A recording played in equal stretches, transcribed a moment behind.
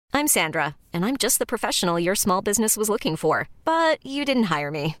I'm Sandra, and I'm just the professional your small business was looking for. But you didn't hire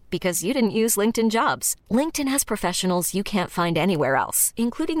me because you didn't use LinkedIn Jobs. LinkedIn has professionals you can't find anywhere else,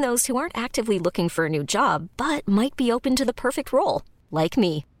 including those who aren't actively looking for a new job, but might be open to the perfect role, like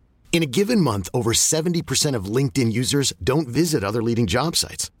me. In a given month, over 70% of LinkedIn users don't visit other leading job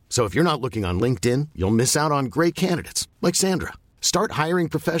sites. So if you're not looking on LinkedIn, you'll miss out on great candidates like Sandra. Start hiring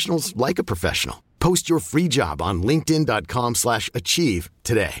professionals like a professional. Post your free job on linkedin.com/achieve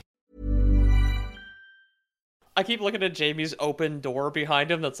today. I keep looking at Jamie's open door behind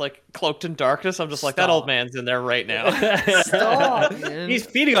him that's like cloaked in darkness. I'm just like, that old man's in there right now. Stop, man. He's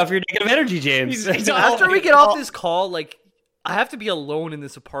feeding off your negative energy, James. After we get off this call, like, I have to be alone in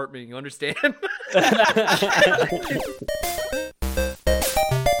this apartment, you understand?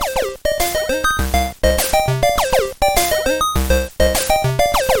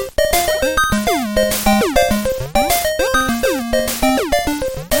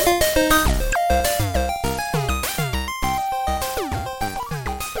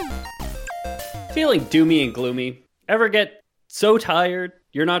 Feeling doomy and gloomy? Ever get so tired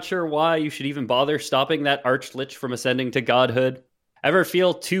you're not sure why you should even bother stopping that arch-lich from ascending to godhood? Ever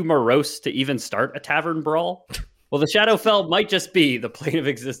feel too morose to even start a tavern brawl? Well, the Shadowfell might just be the plane of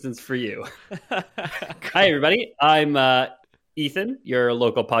existence for you. Hi, everybody. I'm Ethan, your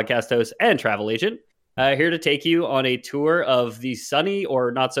local podcast host and travel agent, here to take you on a tour of the sunny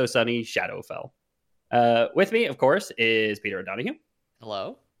or not so sunny Shadowfell. With me, of course, is Peter O'Donoghue.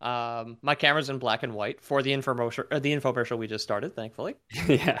 Hello. My camera's in black and white for the infomercial we just started, thankfully.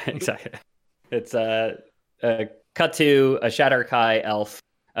 Yeah, exactly. It's cut to a Shatterkai elf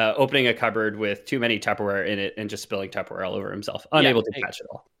opening a cupboard with too many Tupperware in it and just spilling Tupperware all over himself, unable to catch it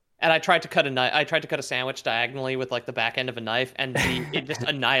all. And I tried to cut a sandwich diagonally with like the back end of a knife, and it just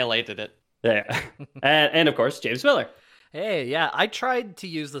annihilated it. Yeah, and of course James Miller. Hey, yeah, I tried to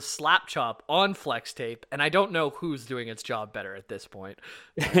use the slap chop on flex tape, and I don't know who's doing its job better at this point.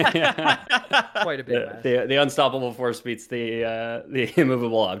 Quite a bit. The unstoppable force meets the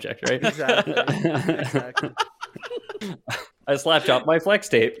immovable object, right? Exactly. I slap chop my flex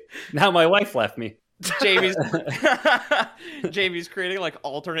tape. Now my wife left me. Jamie's creating like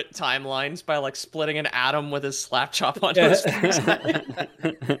alternate timelines by like splitting an atom with his slap chop onto his face.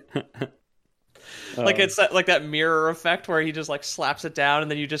 Like it's like that mirror effect where he just like slaps it down,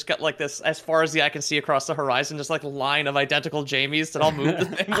 and then you just got like this, as far as the eye can see across the horizon, just like line of identical Jamies that all move the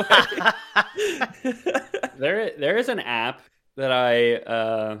same way. There is an app that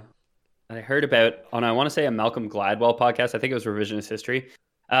I heard about on, I want to say, a Malcolm Gladwell podcast. I think it was Revisionist History,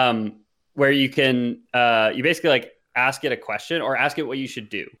 where you can you basically like ask it a question or ask it what you should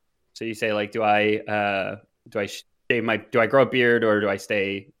do. So you say like, do I grow a beard or do I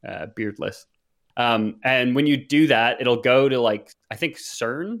stay beardless? And when you do that, it'll go to like, I think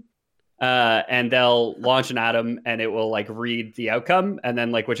CERN, and they'll launch an atom and it will like read the outcome. And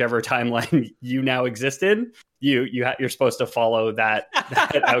then like whichever timeline you now exist in, you're supposed to follow that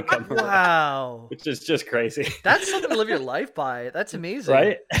outcome. Wow. Which is just crazy. That's something to live your life by. That's amazing.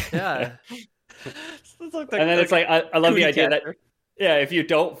 Right? Yeah. And then it's like, I love the idea that, yeah, if you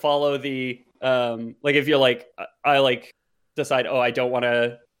don't follow the, like if you're like, I like decide, oh,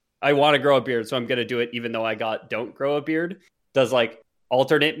 I want to grow a beard, so I'm going to do it even though don't grow a beard. Does like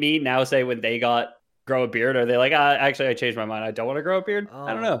alternate me now say when they grow a beard, are they like, actually I changed my mind, I don't want to grow a beard? Oh.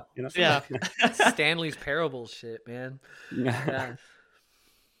 I don't know. You know? Yeah. Stanley's Parable shit, man. Yeah.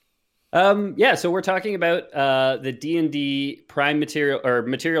 So we're talking about the D&D prime material or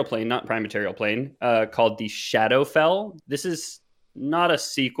material plane, not prime material plane, called the Shadowfell. This is not a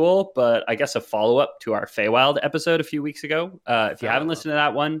sequel, but I guess a follow-up to our Feywild episode a few weeks ago. If you haven't listened to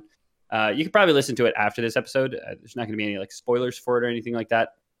that one, you could probably listen to it after this episode. There's not going to be any like spoilers for it or anything like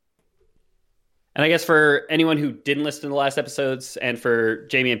that. And I guess for anyone who didn't listen to the last episodes, and for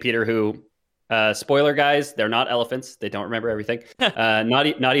Jamie and Peter who, spoiler guys, they're not elephants. They don't remember everything.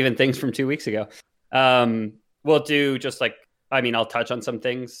 Not even things from 2 weeks ago. We'll do just like, I'll touch on some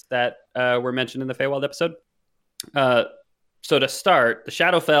things that were mentioned in the Feywild episode. So to start, the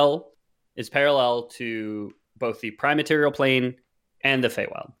Shadowfell is parallel to both the Prime Material Plane and the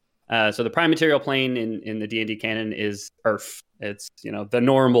Feywild. So the Prime Material Plane in the D&D canon is Earth. It's, the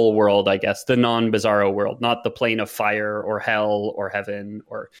normal world, I guess, the non-Bizarro world, not the plane of fire or hell or heaven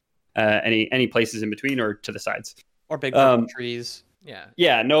or any places in between or to the sides. Or big purple trees. Yeah.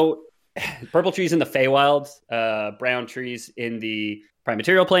 Yeah, no purple trees in the Feywild, brown trees in the Prime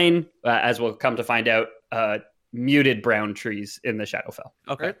Material Plane, as we'll come to find out, muted brown trees in the Shadowfell.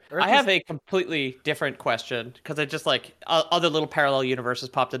 Okay. I have a completely different question because I just like other little parallel universes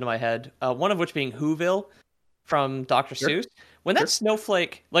popped into my head. One of which being Whoville from Dr. Seuss, When that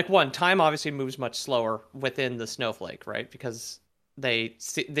snowflake, like time obviously moves much slower within the snowflake, right? Because they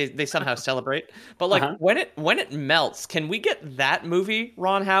somehow celebrate. But like when it melts, can we get that movie,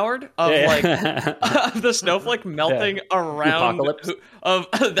 Ron Howard, of like of the snowflake melting around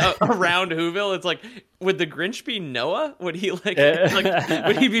around Whoville? It's like, would the Grinch be Noah? Would he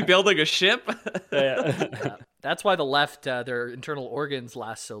would he be building a ship? That's why the left their internal organs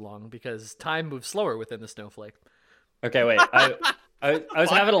last so long, because time moves slower within the snowflake. Okay, wait. I was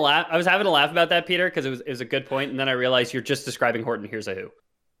having a laugh. I was having a laugh about that, Peter, because it was a good point, and then I realized you're just describing Horton Hears a Who.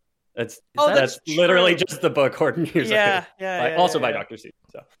 That's literally just the book Horton Hears a Who. Also by Dr. Seuss.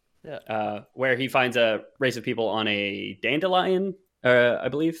 So, where he finds a race of people on a dandelion, I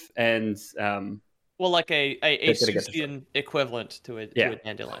believe, and well, like a Seussian equivalent to a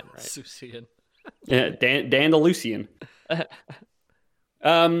dandelion, right? Seussian. Yeah, Dandalusian.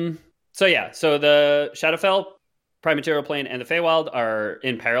 So the Shadowfell, Prime Material Plane, and the Feywild are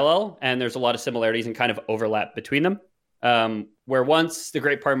in parallel, and there's a lot of similarities and kind of overlap between them. Where once the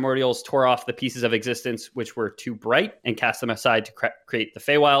Great Primordials tore off the pieces of existence which were too bright and cast them aside to create the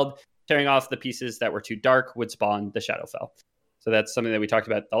Feywild, tearing off the pieces that were too dark would spawn the Shadowfell. So that's something that we talked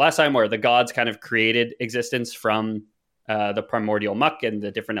about the last time, where the gods kind of created existence from the primordial muck and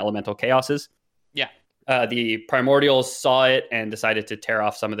the different elemental chaoses. Yeah. The Primordials saw it and decided to tear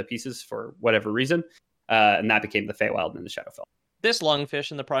off some of the pieces for whatever reason, and that became the Feywild and the Shadowfell. This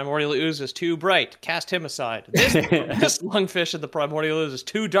lungfish in the primordial ooze is too bright. Cast him aside. This lungfish in the primordial ooze is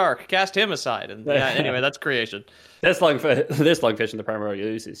too dark. Cast him aside. And anyway, that's creation. This lungfish in the primordial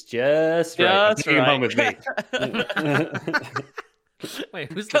ooze is just right. Just right. Home with me.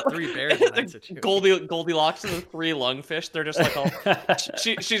 Wait, who's the three bears in that situation? Goldilocks and the three lungfish. They're just like all.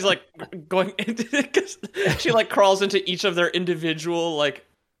 She's like going into. She like crawls into each of their individual like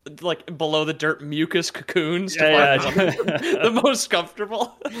below the dirt mucus cocoons to find the most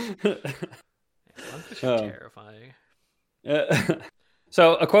comfortable. Lungfish are terrifying.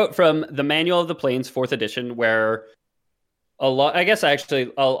 So a quote from the Manual of the Plains, 4th edition, where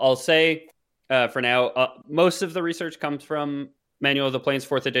I'll say for now, most of the research comes from Manual of the Plains,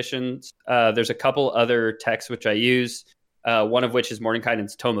 4th edition. There's a couple other texts which I use, one of which is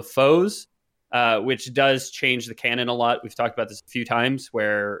Mordenkainen's Tome of Foes, which does change the canon a lot. We've talked about this a few times,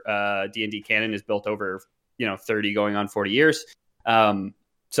 where D&D canon is built over 30 going on 40 years.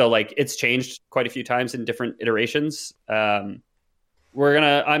 So like it's changed quite a few times in different iterations. I'm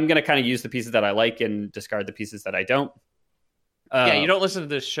gonna kind of use the pieces that I like and discard the pieces that I don't. You don't listen to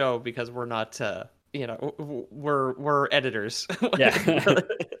this show because we're not we're editors. Yeah.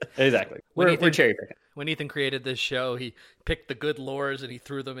 Exactly. We're cherry picking. When Ethan created this show, he picked the good lores and he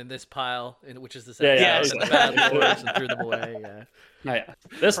threw them in this pile, which is the exactly. bad lores, and threw them away. Yeah. Oh, yeah.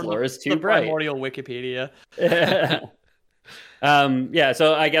 This lore is too bright. Primordial Wikipedia.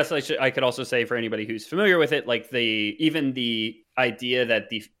 So I guess I could also say, for anybody who's familiar with it, like even the idea that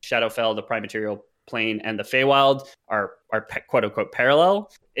the Shadowfell, the Prime Material Plane, and the Feywild are quote unquote parallel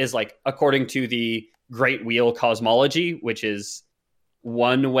is like according to the Great Wheel cosmology, which is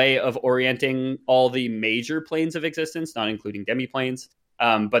one way of orienting all the major planes of existence, not including demiplanes.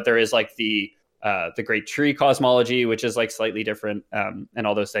 But there is like the Great Tree cosmology, which is like slightly different, and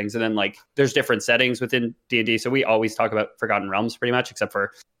all those things. And then like there's different settings within D&D. So we always talk about Forgotten Realms pretty much, except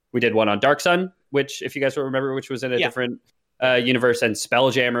for we did one on Dark Sun, which, if you guys will remember, which was in a different universe, and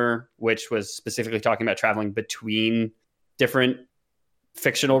Spelljammer, which was specifically talking about traveling between different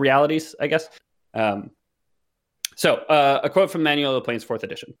fictional realities, I guess. So a quote from Manual of the Plains, 4th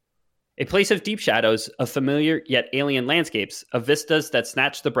edition. A place of deep shadows, of familiar yet alien landscapes, of vistas that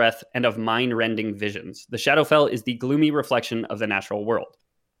snatch the breath, and of mind-rending visions. The Shadowfell is the gloomy reflection of the natural world.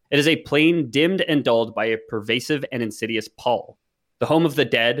 It is a plain dimmed and dulled by a pervasive and insidious pall. The home of the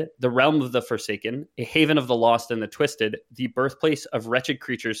dead, the realm of the forsaken, a haven of the lost and the twisted, the birthplace of wretched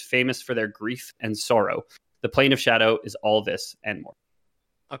creatures famous for their grief and sorrow. The Plane of Shadow is all this and more.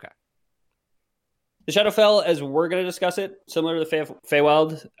 Okay. The Shadowfell, as we're going to discuss it, similar to the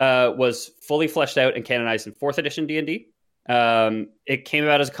Feywild, was fully fleshed out and canonized in 4th edition D&D. It came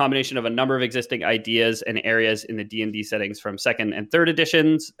about as a combination of a number of existing ideas and areas in the D&D settings from 2nd and 3rd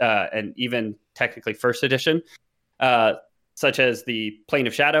editions, and even technically 1st edition, such as the Plane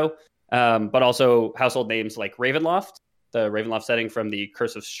of Shadow, but also household names like Ravenloft, the Ravenloft setting from the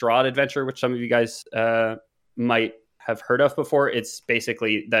Curse of Strahd adventure, which some of you guys might have heard of before. It's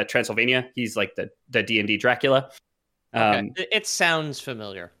basically the Transylvania. He's like the D&D Dracula. Okay. It sounds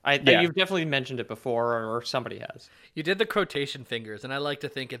familiar. You've definitely mentioned it before, or somebody has. You did the quotation fingers, and I like to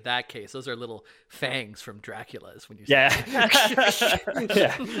think in that case, those are little fangs from Dracula's when you say yeah,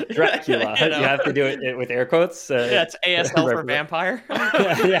 Dracula. You have to do it with air quotes. It's ASL for vampire.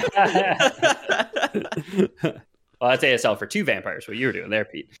 Well, that's ASL for two vampires. What you were doing there,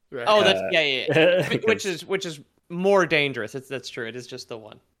 Pete? Right. Oh, that's which is more dangerous. That's true. It is just the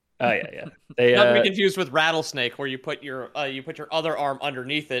one. Oh yeah. They, not to be confused with rattlesnake, where you put your other arm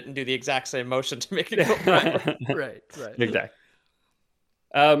underneath it and do the exact same motion to make it go right. Exactly.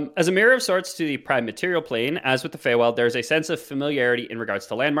 As a mirror of sorts to the prime material plane, as with the Feywild, there's a sense of familiarity in regards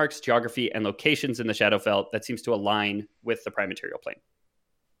to landmarks, geography, and locations in the Shadowfell that seems to align with the prime material plane.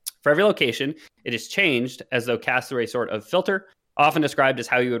 For every location, it is changed as though cast through a sort of filter, often described as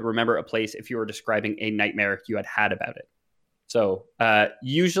how you would remember a place if you were describing a nightmare you had about it. So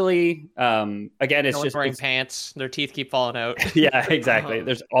usually, again, it's just wearing pants. Their teeth keep falling out. Yeah, exactly.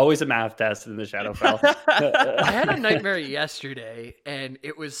 There's always a math test in the Shadowfell. I had a nightmare yesterday, and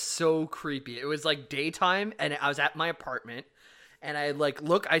it was so creepy. It was like daytime, and I was at my apartment. And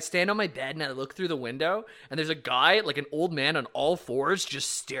I stand on my bed and I look through the window, and there's a guy, like an old man on all fours,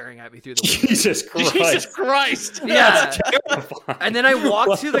 just staring at me through the window. Jesus Christ. Yeah. And then I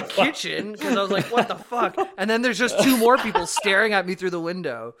walked to the kitchen because I was like, what the fuck? And then there's just two more people staring at me through the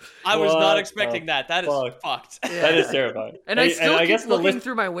window. I was not expecting that. That is fucked. Yeah. That is terrifying. And I still keep looking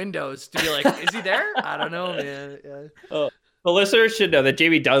through my windows to be like, is he there? I don't know, man. Yeah. The listeners should know that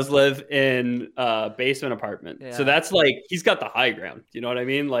Jamie does live in a basement apartment. Yeah. So that's like, he's got the high ground. You know what I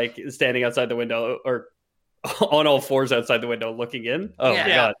mean? Like standing outside the window or on all fours outside the window looking in. Oh my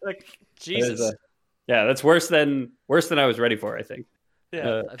God. Like, Jesus. That's worse than I was ready for, I think.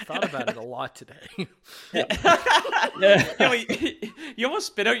 Yeah, I've thought about it a lot today. You almost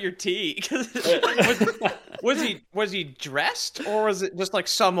spit out your tea. Was he dressed, or was it just like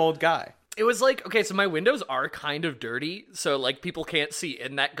some old guy? It was like, okay, so my windows are kind of dirty, so like people can't see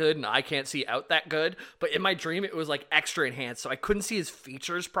in that good and I can't see out that good, but in my dream it was like extra enhanced, so I couldn't see his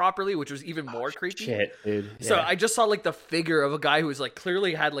features properly, which was even more creepy. Shit, dude. Yeah. So I just saw like the figure of a guy who was like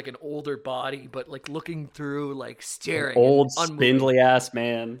clearly had like an older body, but like looking through, like staring. An old spindly ass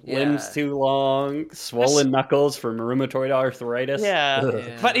man, limbs too long, swollen knuckles from rheumatoid arthritis.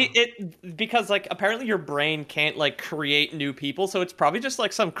 Yeah. But it because like apparently your brain can't like create new people, so it's probably just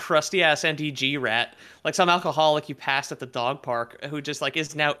like some crusty ass NDG rat, like some alcoholic you passed at the dog park who just like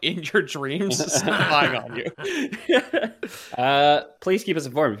is now in your dreams spying on you. Please keep us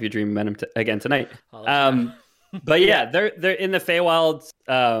informed if you dream about him again tonight. But yeah, they're in the Feywild.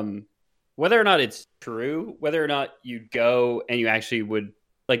 Whether or not it's true, whether or not you'd go and you actually would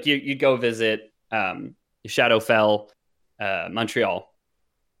like you'd go visit Shadowfell, Montreal,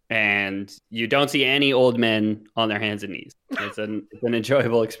 and you don't see any old men on their hands and knees. It's an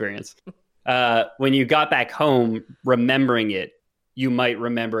enjoyable experience. When you got back home, remembering it, you might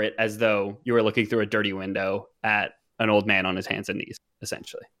remember it as though you were looking through a dirty window at an old man on his hands and knees,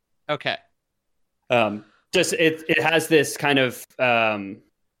 essentially. Okay. Just it has this kind of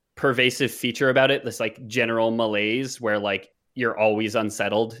pervasive feature about it, this like general malaise where like you're always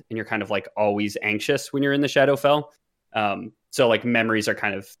unsettled and you're kind of like always anxious when you're in the Shadowfell. So like memories are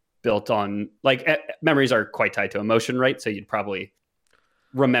kind of built on like memories are quite tied to emotion, right? So you'd probably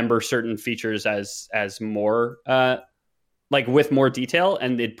remember certain features as more like with more detail,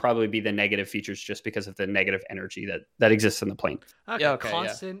 and it'd probably be the negative features just because of the negative energy that exists in the plane.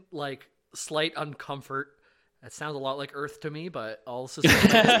 Constant like slight uncomfort. That sounds a lot like Earth to me, but also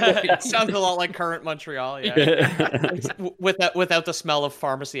sounds a lot like current Montreal. Yeah, without the smell of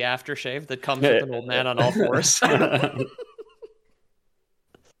pharmacy aftershave that comes with an old man on all fours.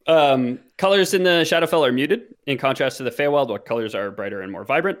 Colors in the Shadowfell are muted, in contrast to the Feywild, where colors are brighter and more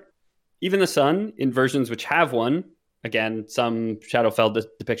vibrant. Even the sun, in versions which have one, again, some Shadowfell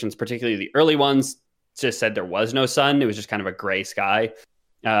depictions, particularly the early ones, just said there was no sun. It was just kind of a gray sky.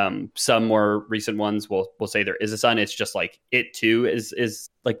 Some more recent ones will say there is a sun. It's just like it too is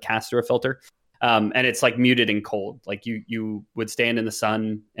like cast through a filter. And it's like muted and cold. Like you would stand in the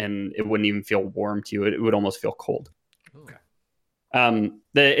sun and it wouldn't even feel warm to you. It would almost feel cold. Okay.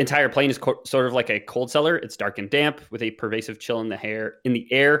 The entire plane is sort of like a cold cellar. It's dark and damp with a pervasive chill in the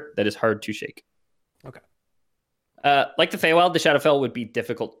air that is hard to shake. Okay. Like the Feywild, the Shadowfell would be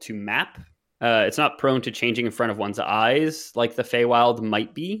difficult to map. It's not prone to changing in front of one's eyes like the Feywild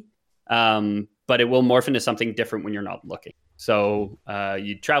might be, but it will morph into something different when you're not looking. So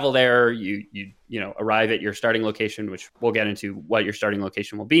you travel there, you arrive at your starting location, which we'll get into what your starting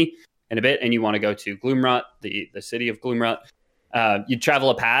location will be in a bit, and you want to go to Gloomrot, the city of Gloomrot. You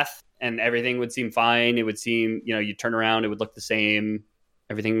travel a path, and everything would seem fine. It would seem, you'd turn around, it would look the same.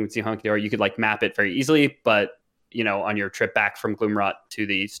 Everything would seem hunky-dory. You could like map it very easily, but on your trip back from Gloomrot to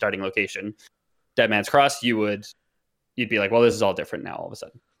the starting location, Dead Man's Cross, you'd be like, well, this is all different now all of a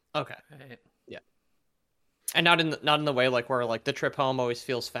sudden. Okay. Right. Yeah. And not in the way like where like the trip home always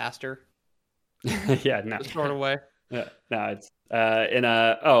feels faster. Yeah, no. Sort of way. Yeah, no, it's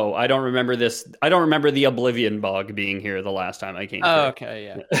I don't remember this. I don't remember the Oblivion Bog being here the last time I came. Oh, okay,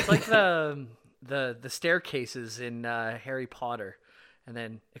 yeah. It's like the staircases in Harry Potter. And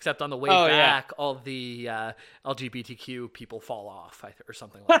then, except on the way back, all the LGBTQ people fall off, or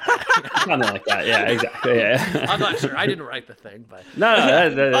something like that. Something like that, yeah, exactly. Yeah. I'm not sure. I didn't write the thing, but no,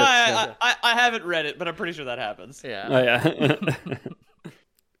 I haven't read it, but I'm pretty sure that happens. Yeah. Oh,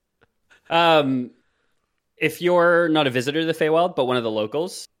 yeah. If you're not a visitor to the Feywild, but one of the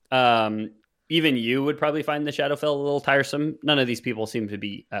locals, even you would probably find the Shadowfell a little tiresome. None of these people seem to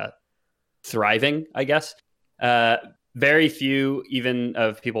be thriving, I guess. Very few, even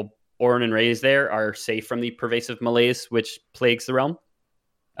of people born and raised there, are safe from the pervasive malaise which plagues the realm.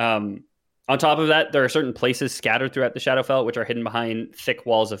 On top of that, there are certain places scattered throughout the Shadowfell which are hidden behind thick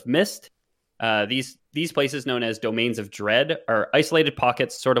walls of mist. These places, known as Domains of Dread, are isolated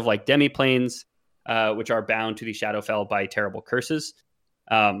pockets, sort of like demi-planes, which are bound to the Shadowfell by terrible curses.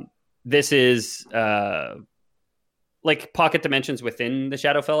 This is like pocket dimensions within the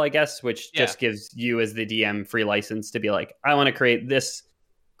Shadowfell, I guess, which just gives you as the DM free license to be like, I want to create this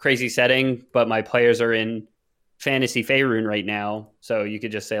crazy setting, but my players are in fantasy Faerun right now. So you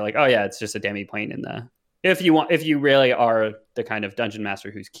could just say like, oh yeah, it's just a demi-plane in the... If you really are the kind of dungeon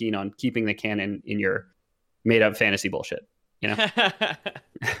master who's keen on keeping the canon in your made up fantasy bullshit,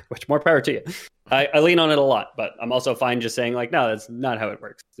 which more power to you. I lean on it a lot, but I'm also fine just saying like, no, that's not how it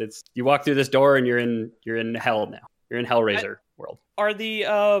works. It's you walk through this door and you're in hell now. You're in Hellraiser world. Are the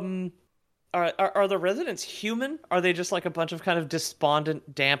are the residents human? Are they just like a bunch of kind of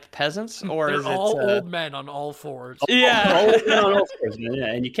despondent, damp peasants, or they're is all it, old men on all fours? Yeah, old men on all fours,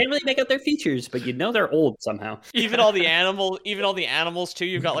 yeah, and you can't really make out their features, but they're old somehow. Even all the animals too.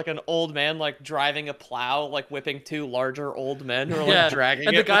 You've got like an old man like driving a plow, like whipping two larger old men who are like dragging.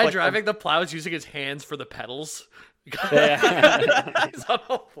 And it the guy with, like, driving the plow is using his hands for the pedals. Yeah. He's on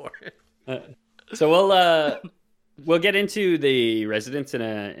all fours. So we'll get into the residents in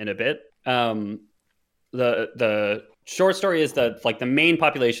a bit. The short story is that like the main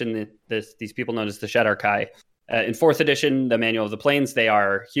population, these people known as the Shadar-kai. In 4th edition, the Manual of the Plains, they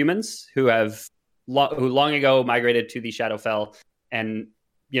are humans who have who long ago migrated to the Shadowfell, and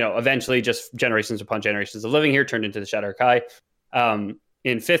eventually just generations upon generations of living here turned into the Shadar-kai.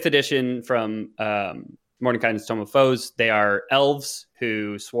 In 5th edition, from Mordenkainen's Tome of Foes, they are elves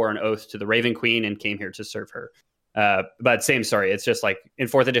who swore an oath to the Raven Queen and came here to serve her. But same story. It's just like in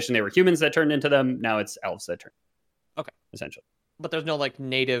 4th edition, they were humans that turned into them. Now it's elves that turn. Okay. Essentially. But there's no like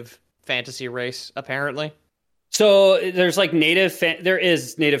native fantasy race, apparently. So there's like there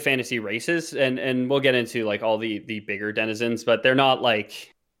is native fantasy races, and we'll get into like all the bigger denizens, but they're not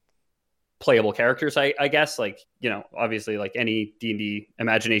like playable characters, I guess. Like, obviously like any D&D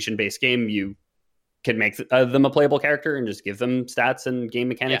imagination based game, you can make them a playable character and just give them stats and game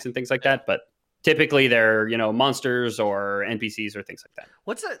mechanics and things like that. But typically they're, monsters or NPCs or things like that.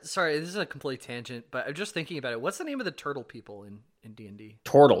 What's that? Sorry, this is a complete tangent, but I'm just thinking about it. What's the name of the turtle people in D&D?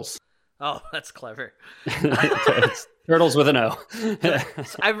 Turtles. Oh, that's clever. Turtles with an O.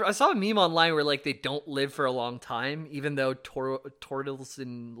 I saw a meme online where like they don't live for a long time, even though turtles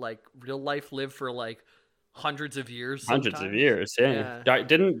in like real life live for like hundreds of years. Hundreds sometimes. of years, yeah.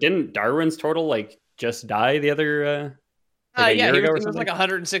 Didn't Darwin's turtle like just die the other? Like he was like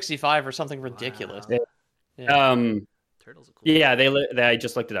 165 or something ridiculous. Wow. Yeah. Turtles are cool. Yeah, I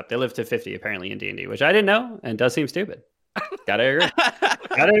just looked it up. They live to 50 apparently in D&D, which I didn't know and does seem stupid. Gotta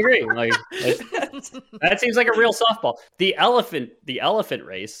agree. Like that seems like a real softball. The elephant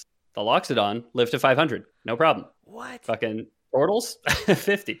race, the Loxodon, live to 500. No problem. What? Fucking turtles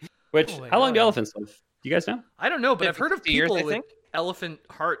 50. Which how long do elephants live? Do you guys know? I don't know, but I've heard of people years, with elephant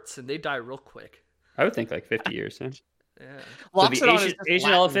hearts and they die real quick. I would think like 50 years. Yeah. Yeah. So the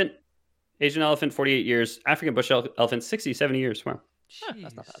Asian elephant 48 years, African bush elephant 60, 70 years. Wow.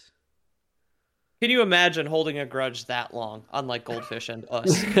 That's not bad. Can you imagine holding a grudge that long, unlike goldfish and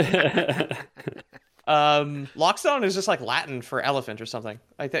us? Loxodon is just like Latin for elephant or something.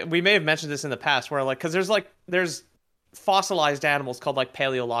 I think we may have mentioned this in the past, where like because there's fossilized animals called like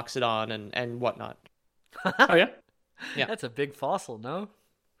Paleoloxodon and whatnot. Oh yeah, yeah. That's a big fossil, no?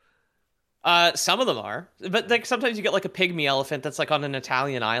 Some of them are, but like sometimes you get like a pygmy elephant that's like on an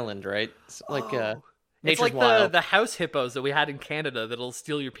Italian island, right? Like Nature's It's like wild. the house hippos that we had in Canada that'll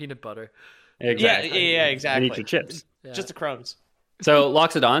steal your peanut butter. Exactly. Yeah, And exactly. eat your chips. Yeah. Just the crones. So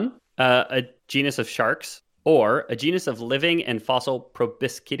Loxodon, a genus of sharks, or a genus of living and fossil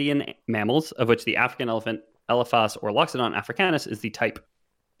proboscidean mammals, of which the African elephant, Elephas or Loxodon africanus, is the type.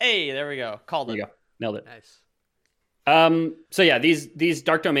 Hey, there we go. Called There it. you go. Nailed it. Nice. So yeah, these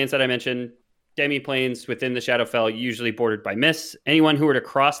dark domains that I mentioned, demi-planes within the Shadowfell, usually bordered by mists. Anyone who were to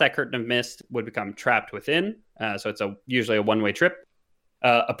cross that curtain of mist would become trapped within. So it's usually a one-way trip.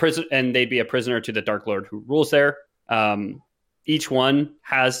 A prison, and they'd be a prisoner to the Dark Lord who rules there. Each one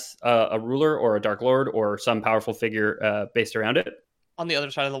has a ruler or a Dark Lord or some powerful figure based around it. On the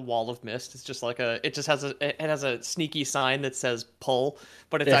other side of the wall of mist, it's just like it has a sneaky sign that says pull,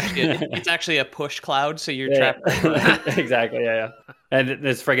 but it's actually a push cloud, so you're trapped. Exactly, yeah. And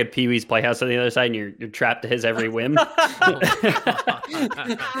there's friggin' Pee-wee's Playhouse on the other side, and you're trapped to his every whim.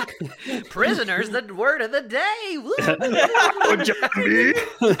 Prisoners, the word of the day. Woo!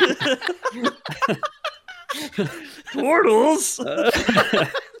 Portals.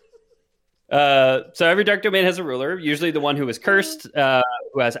 So every dark domain has a ruler, usually the one who is cursed,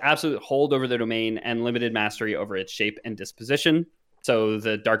 who has absolute hold over the domain and limited mastery over its shape and disposition. So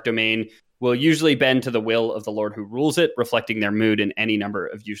the dark domain will usually bend to the will of the lord who rules it, reflecting their mood in any number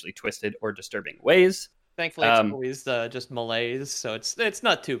of usually twisted or disturbing ways. Thankfully, it's always just malaise, so it's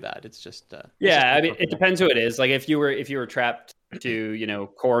not too bad. It's just I mean, it depends who it is. Like if you were trapped to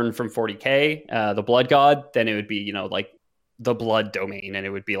Korn from 40K, the Blood God, then it would be like the blood domain, and it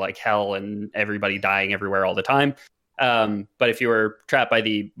would be like hell and everybody dying everywhere all the time. But if you were trapped by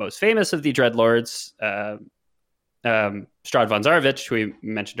the most famous of the Dreadlords, Strahd von Zarovich, who we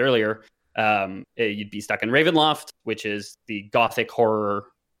mentioned earlier, you'd be stuck in Ravenloft, which is the gothic horror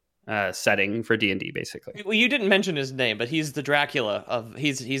setting for D&D, basically. Well, you didn't mention his name, but he's the Dracula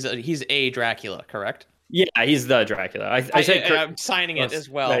he's a Dracula, correct? Yeah, he's the Dracula. I said I'm signing it as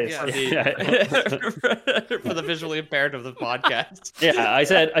well Nice. for the visually impaired of the podcast. Yeah, I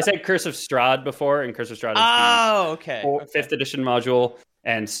said Curse of Strahd before, and Curse of Strahd is okay. the 5th edition module,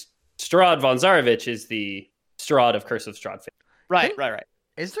 and Strahd von Zarovich is the Strahd of Curse of Strahd. Right.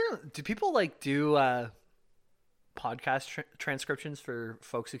 Do people do podcast transcriptions for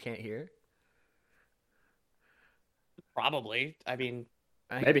folks who can't hear? Probably. I mean,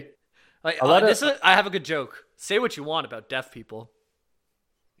 Maybe. I have a good joke. Say what you want about deaf people.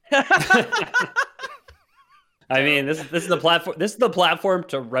 I mean, this is the platform. This is the platform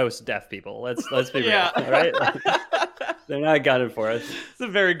to roast deaf people. Let's be real, all right? They're not gunning for us. It's a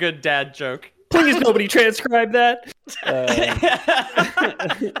very good dad joke. Please, nobody transcribe that.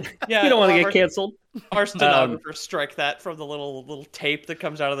 Yeah, we don't want to get canceled. Our stenographer strike that from the little tape that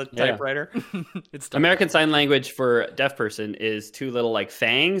comes out of the typewriter. It's American Sign Language for a deaf person is 2 little bite,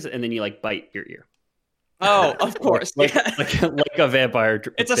 and then you bite your ear. Oh, of course. like a vampire.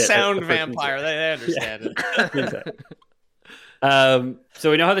 It's a sound vampire. They understand it. Exactly.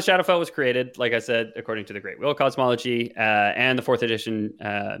 So we know how the Shadowfell was created, like I said, according to the Great Wheel cosmology and the 4th edition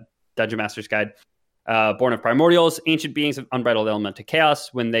Dungeon Master's Guide. Born of primordials, ancient beings of unbridled elemental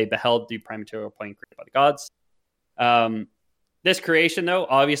chaos when they beheld the prime material plane created by the gods. This creation, though,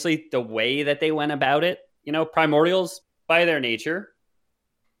 obviously the way that they went about it, primordials by their nature,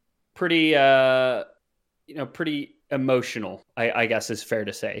 pretty emotional, I guess is fair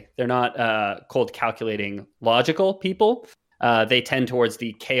to say. They're not cold, calculating, logical people. They tend towards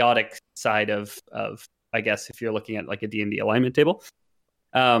the chaotic side of I guess, if you're looking at like a D&D alignment table.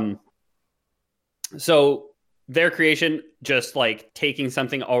 So their creation, just like taking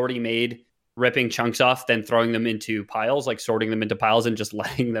something already made, ripping chunks off, then throwing them into piles, like sorting them into piles and just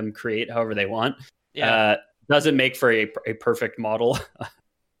letting them create however they want. Doesn't make for a perfect model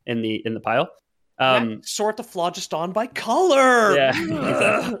in the pile. Sort the phlogiston by color. Yeah.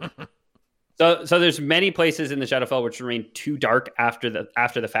 Exactly. So there's many places in the Shadowfell which remain too dark after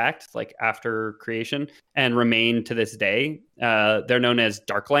the fact, like after creation, and remain to this day. They're known as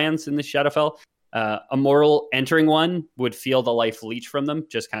Darklands in the Shadowfell. A mortal entering one would feel the life leech from them,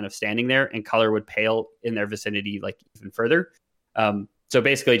 just kind of standing there, and color would pale in their vicinity, like even further. So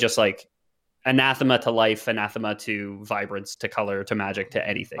basically, just like anathema to life, anathema to vibrance, to color, to magic, to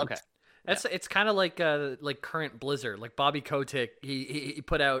anything. Okay. It's kind of like current Blizzard, like Bobby Kotick. He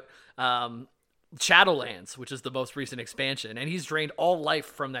put out Shadowlands, which is the most recent expansion, and he's drained all life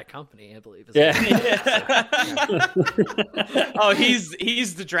from that company, I believe. Oh,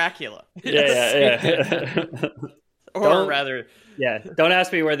 he's the Dracula. Yeah. Rather, don't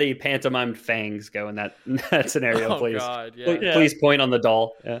ask me where the pantomimed fangs go in that scenario, please. God, yeah. Please point on the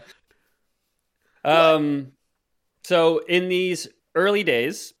doll. Yeah. So in these early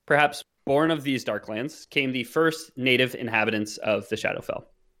days, perhaps born of these Darklands came the first native inhabitants of the Shadowfell.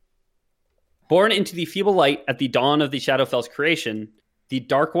 Born into the feeble light at the dawn of the Shadowfell's creation, the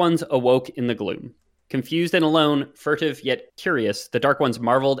Dark Ones awoke in the gloom. Confused and alone, furtive yet curious, the Dark Ones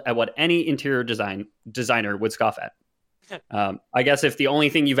marveled at what any interior designer would scoff at. I guess if the only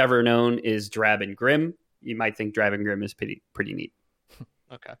thing you've ever known is drab and grim, you might think drab and grim is pretty neat.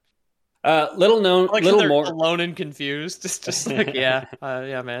 Okay. Little known, Like little they're more alone and confused. It's just like, yeah,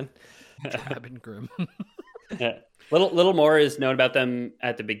 man. Drab and grim. Yeah. Little more is known about them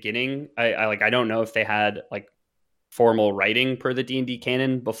at the beginning. I don't know if they had like formal writing per the D&D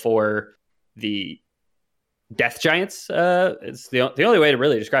canon before the Death Giants. It's the only way to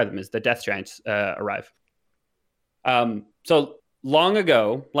really describe them is the Death Giants arrive. So long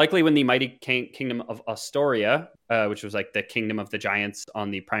ago, likely when the mighty kingdom of Astoria, which was like the kingdom of the giants on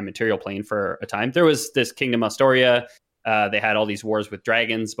the prime material plane for a time, there was this kingdom Astoria. They had all these wars with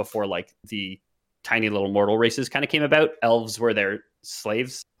dragons before like the tiny little mortal races kind of came about. Elves were their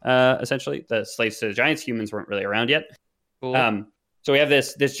slaves, essentially. The slaves to the giants. Humans weren't really around yet. Cool. So we have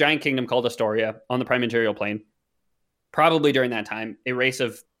this giant kingdom called Astoria on the prime material plane. Probably during that time, a race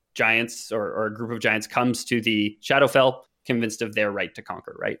of giants or a group of giants comes to the Shadowfell, convinced of their right to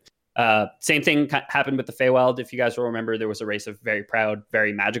conquer, right? Same thing happened with the Feywild. If you guys will remember, there was a race of very proud,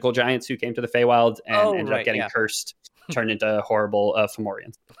 very magical giants who came to the Feywild and ended up getting cursed, turned into horrible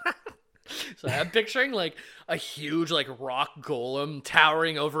Fomorians. So I'm picturing like a huge like rock golem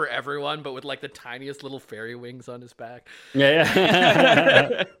towering over everyone, but with like the tiniest little fairy wings on his back.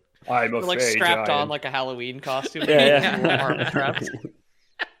 Yeah. I'm a like fey strapped giant. on like a Halloween costume. Yeah. Arm straps.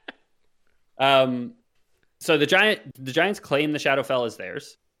 So the giants claim the Shadowfell as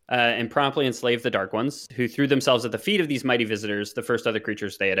theirs and promptly enslave the Dark Ones, who threw themselves at the feet of these mighty visitors, the first other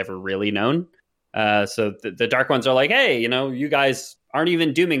creatures they had ever really known. So the Dark Ones are like, hey, you guys aren't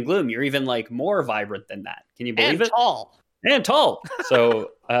even doom and gloom. You're even like more vibrant than that. Can you believe And it? tall. And tall.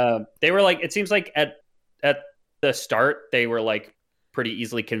 So they were like, it seems like at the start, they were like pretty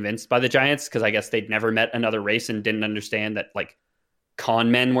easily convinced by the giants because I guess they'd never met another race and didn't understand that like con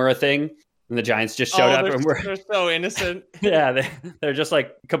men were a thing. And the giants just showed up and they're so innocent. yeah, they're just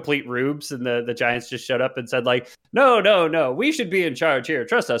like complete rubes. And the giants just showed up and said like, no, we should be in charge here.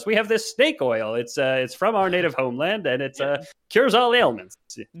 Trust us. We have this snake oil. It's from our native homeland and it's cures all ailments.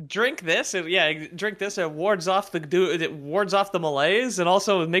 Drink this. Drink this. It wards off the malaise and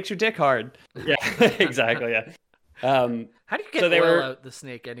also makes your dick hard. Yeah, exactly. Yeah. How do you get oil out the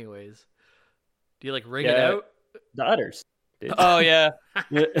snake anyways? Do you like wring it out? The udders. Dude. Oh yeah.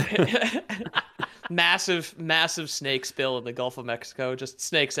 massive snake spill in the Gulf of Mexico. Just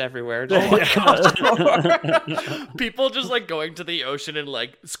snakes everywhere. People just like going to the ocean and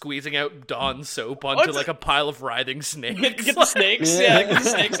like squeezing out Dawn soap onto like a pile of writhing snakes. Get the snakes. Yeah, get the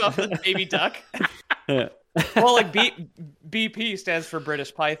snakes off the baby duck. Yeah. Well, like BP stands for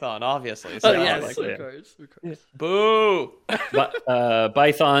British Python, obviously. So, yes, of course. Boo.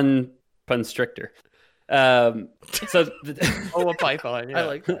 Python constrictor. A python. Yeah. I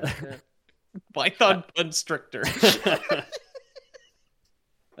like that. Yeah. Python constrictor.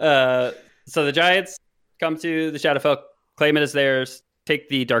 So the giants come to the Shadowfell, claim it as theirs, take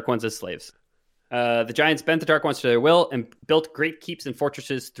the Dark Ones as slaves. The giants bent the Dark Ones to their will and built great keeps and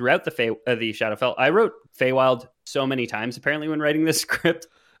fortresses throughout the Shadowfell. I wrote Feywild so many times, apparently, when writing this script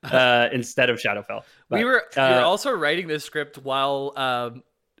instead of Shadowfell. But, we were also writing this script while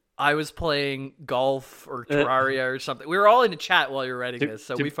I was playing golf or Terraria or something. We were all in a chat while you were writing this,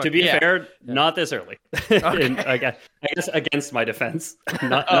 so to be fair, not this early. I guess against my defense,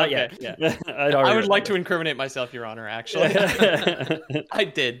 not yet. Yeah. I would like to incriminate myself, Your Honor. Actually, I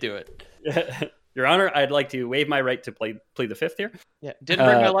did do it. Your Honor, I'd like to waive my right to plead the fifth here. Yeah, didn't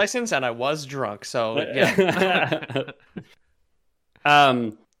bring my license, and I was drunk. So yeah.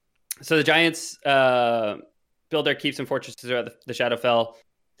 So the giants build their keeps and fortresses throughout the Shadowfell.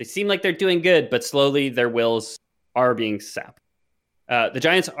 They seem like they're doing good, but slowly their wills are being sapped. The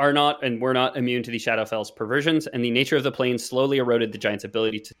giants are not and were not immune to the Shadowfell's perversions, and the nature of the plane slowly eroded the giants'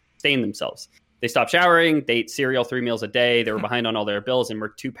 ability to sustain themselves. They stopped showering, they ate cereal 3 meals a day, they were behind on all their bills, and were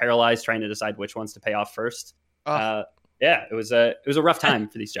too paralyzed trying to decide which ones to pay off first. It was a rough time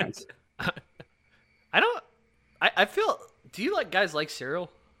for these giants. I feel. Do you guys like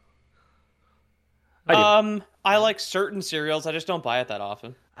cereal? I like certain cereals. I just don't buy it that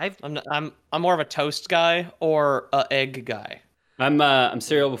often. I'm more of a toast guy or a egg guy. I'm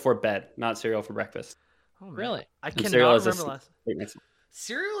cereal before bed, not cereal for breakfast. Oh, really? I cannot remember last.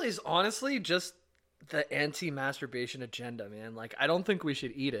 Cereal is honestly just the anti-masturbation agenda, man. Like, I don't think we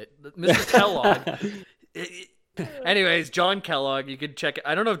should eat it. Mr. Kellogg, Anyways, John Kellogg, you could check it.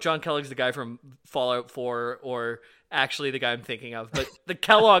 I don't know if John Kellogg's the guy from Fallout 4 or actually the guy I'm thinking of, but the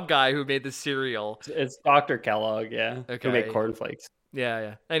Kellogg guy who made the cereal. It's Dr. Kellogg, yeah. Okay. Who made cornflakes.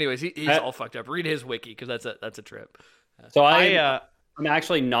 Yeah. Anyways, he's all fucked up. Read his wiki because that's a trip. So I'm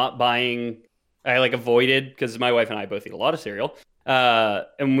actually not buying. I avoided because my wife and I both eat a lot of cereal.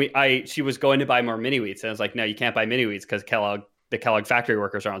 And she was going to buy more mini wheats, and I was like, no, you can't buy mini wheats because the Kellogg factory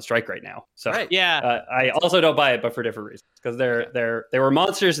workers are on strike right now. So Right. Yeah. I also don't buy it, but for different reasons because they were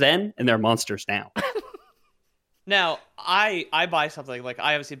monsters then and they're monsters now. Now, I buy something like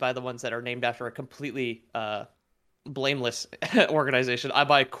I obviously buy the ones that are named after a completely blameless organization. I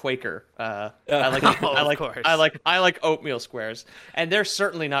buy Quaker. I like oatmeal squares, and they're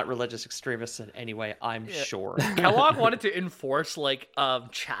certainly not religious extremists in any way. I'm sure. Kellogg wanted to enforce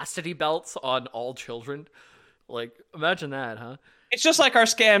chastity belts on all children. Like, imagine that, huh? It's just like our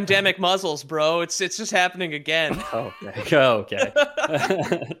scamdemic muzzles, bro. It's just happening again. Okay.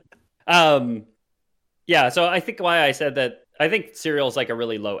 Yeah, so I think why I said that, I think cereal is like a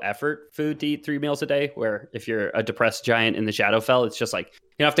really low effort food to eat 3 meals a day, where if you're a depressed giant in the Shadowfell, it's just like, you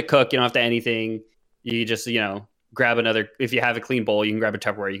don't have to cook, you don't have to anything. You just, grab another, if you have a clean bowl, you can grab a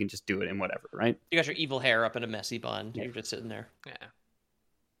Tupperware, you can just do it in whatever, right? You got your evil hair up in a messy bun. Yeah. You're just sitting there.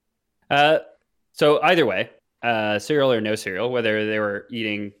 Yeah. So either way, cereal or no cereal, whether they were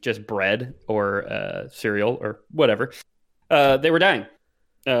eating just bread or cereal or whatever, they were dying.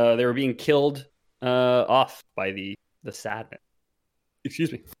 They were being killed off by the sadness.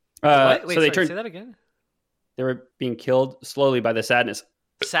 Excuse me. Wait, say that again? They were being killed slowly by the sadness.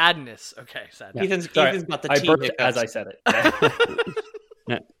 Sadness. Okay, sadness. Ethan's got the I tea burped hiccups. as I said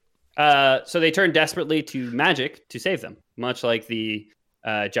it. So they turned desperately to magic to save them, much like the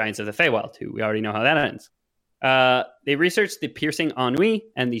giants of the Feywild, who we already know how that ends. They researched the piercing ennui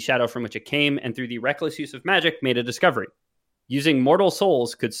and the shadow from which it came, and through the reckless use of magic, made a discovery. Using mortal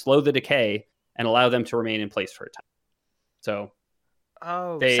souls could slow the decay and allow them to remain in place for a time. So,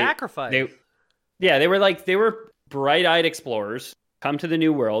 sacrifice. They were bright-eyed explorers, come to the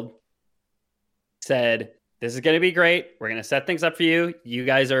new world, said, this is going to be great. We're going to set things up for you. You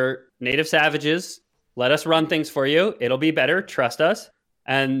guys are native savages. Let us run things for you. It'll be better. Trust us.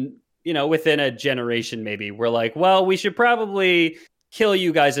 And, within a generation, maybe we're like, well, we should probably kill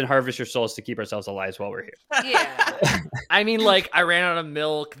you guys and harvest your souls to keep ourselves alive while we're here. Yeah. I mean, I ran out of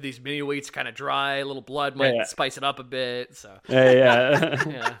milk. These mini wheats kind of dry. A little blood might spice it up a bit. So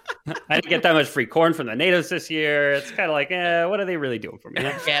yeah. I didn't get that much free corn from the natives this year. It's kind of like, what are they really doing for me?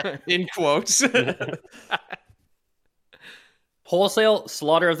 Yeah, in quotes. Wholesale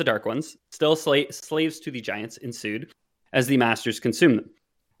slaughter of the Dark Ones, still slaves to the giants, ensued as the masters consumed them.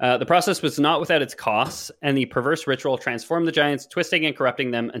 The process was not without its costs, and the perverse ritual transformed the giants, twisting and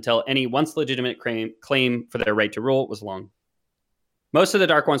corrupting them until any once legitimate claim for their right to rule was long. Most of the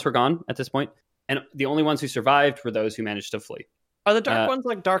Dark Ones were gone at this point, and the only ones who survived were those who managed to flee. Are the Dark Ones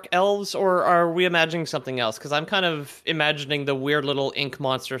like Dark Elves, or are we imagining something else? Because I'm kind of imagining the weird little ink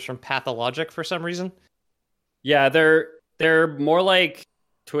monsters from Pathologic for some reason. Yeah, they're more like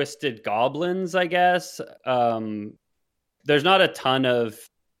twisted goblins, I guess. There's not a ton of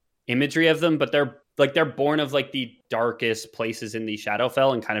imagery of them, but they're born of the darkest places in the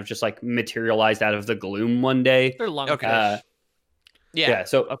Shadowfell and kind of just materialized out of the gloom one day. They're long. Okay.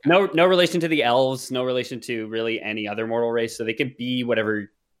 So okay. No relation to the elves, no relation to really any other mortal race, so they could be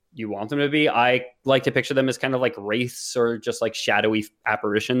whatever you want them to be. I like to picture them as kind of like wraiths or just shadowy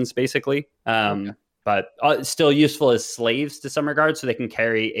apparitions, basically. But still useful as slaves to some regard, so they can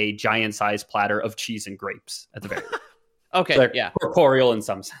carry a giant-sized platter of cheese and grapes at the very least. Okay, so yeah. Corporeal in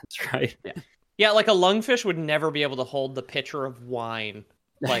some sense, right? Yeah, like a lungfish would never be able to hold the pitcher of wine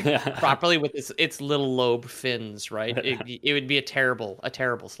properly with its little lobe fins, right? It would be a terrible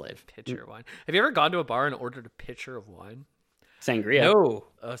slave. Pitcher of wine. Have you ever gone to a bar and ordered a pitcher of wine? Sangria. No.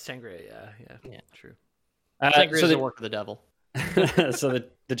 Oh, sangria, yeah, true. Sangria is the work of the devil. So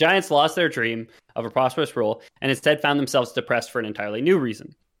the giants lost their dream of a prosperous rule and instead found themselves depressed for an entirely new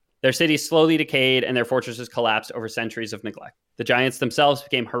reason. Their cities slowly decayed and their fortresses collapsed over centuries of neglect. The giants themselves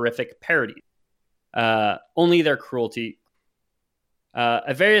became horrific parodies. Only their cruelty.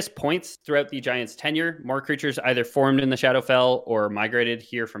 At various points throughout the giants' tenure, more creatures either formed in the Shadowfell or migrated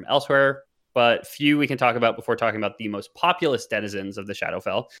here from elsewhere, but few we can talk about before talking about the most populous denizens of the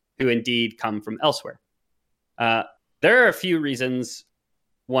Shadowfell, who indeed come from elsewhere. There are a few reasons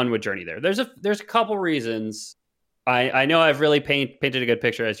one would journey there. There's a couple reasons. I know I've really painted a good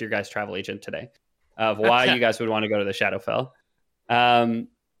picture as your guys' travel agent today of why you guys would want to go to the Shadowfell.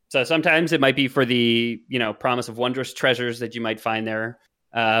 So sometimes it might be for the promise of wondrous treasures that you might find there.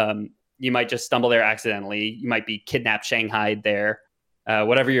 You might just stumble there accidentally. You might be kidnapped, shanghaied there.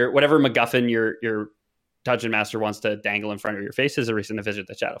 Whatever MacGuffin your dungeon master wants to dangle in front of your face is a reason to visit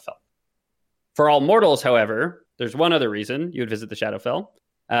the Shadowfell. For all mortals, however, there's one other reason you would visit the Shadowfell,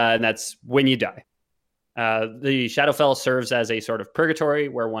 and that's when you die. The Shadowfell serves as a sort of purgatory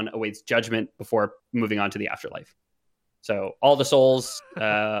where one awaits judgment before moving on to the afterlife. So all the souls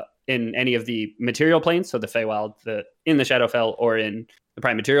in any of the material planes, so the Feywild, in the Shadowfell or in the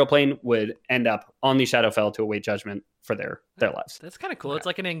Prime Material Plane, would end up on the Shadowfell to await judgment for their lives. That's kind of cool. It's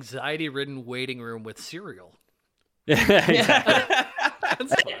like an anxiety-ridden waiting room with cereal. Exactly.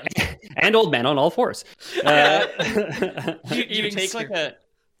 That's fun. And old men on all fours. You take like a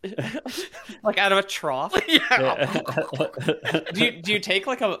like out of a trough. Do you take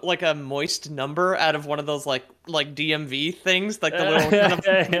like a moist number out of one of those like DMV things, like the little kind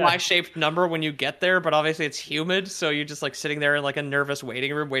of Y-shaped number when you get there, but obviously it's humid, so you're just like sitting there in like a nervous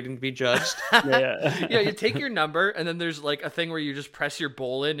waiting room waiting to be judged. Yeah, you take your number, and then there's like a thing where you just press your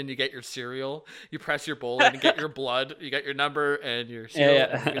bowl in and you get your cereal. You press your bowl in and get your blood. You get your number and your cereal.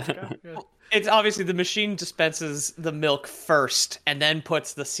 Yeah. It's obviously the machine dispenses the milk first and then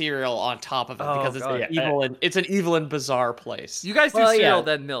puts the cereal on top of it because it's an evil and bizarre place. You guys do cereal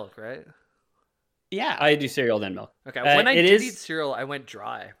then milk, right? Yeah, I do cereal then milk. Okay, when I did eat cereal, I went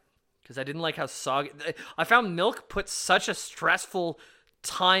dry because I didn't like how soggy. I found milk put such a stressful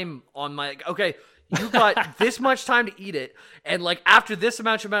time on my. Okay, you got this much time to eat it, and like after this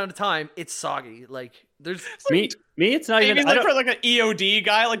amount of time, it's soggy. Like there's me. It's not even. He's like for like an EOD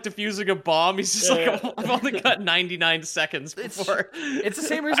guy, like defusing a bomb. He's just like, I've only got 99 seconds before. It's the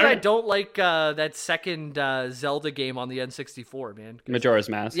same reason I don't like that second Zelda game on the N64, man. Majora's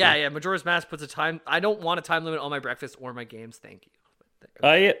Mask. Yeah. Majora's Mask puts a time. I don't want a time limit on my breakfast or my games. Thank you.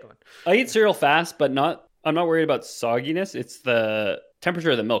 I eat cereal fast, but I'm not worried about sogginess. It's the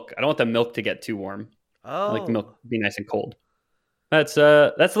temperature of the milk. I don't want the milk to get too warm. Oh. I like the milk to be nice and cold. That's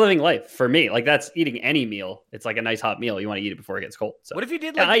living life for me. Like that's eating any meal. It's like a nice hot meal. You want to eat it before it gets cold. So what if you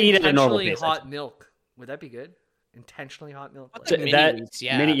did like I eat it at a normal intentionally pace, hot milk? Would that be good? Intentionally hot milk.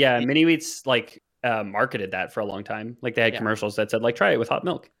 Mini Wheats like marketed that for a long time. Like they had commercials that said like try it with hot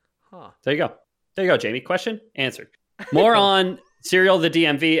milk. Huh. There you go, Jamie. Question answered. More on cereal, the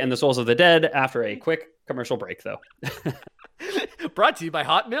DMV, and the Souls of the Dead after a quick commercial break, though. Brought to you by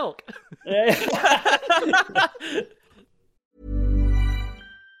Hot Milk.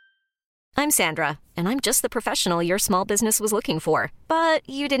 I'm Sandra, and I'm just the professional your small business was looking for. But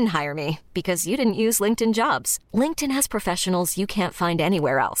you didn't hire me because you didn't use LinkedIn Jobs. LinkedIn has professionals you can't find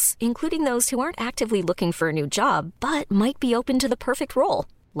anywhere else, including those who aren't actively looking for a new job, but might be open to the perfect role,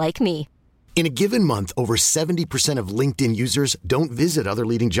 like me. In a given month, over 70% of LinkedIn users don't visit other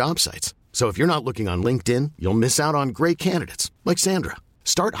leading job sites. So if you're not looking on LinkedIn, you'll miss out on great candidates like Sandra.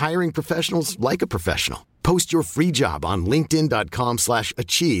 Start hiring professionals like a professional. Post your free job on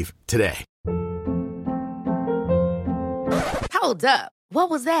linkedin.com/achieve today. Hold up. What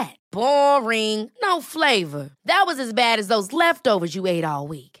was that? Boring. No flavor. That was as bad as those leftovers you ate all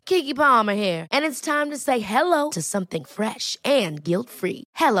week. Keke Palmer here, and it's time to say hello to something fresh and guilt-free.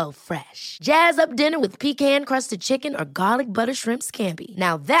 Hello Fresh. Jazz up dinner with pecan-crusted chicken or garlic butter shrimp scampi.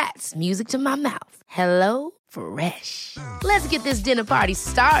 Now that's music to my mouth. Hello Fresh. Let's get this dinner party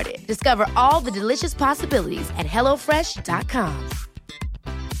started. Discover all the delicious possibilities at hellofresh.com.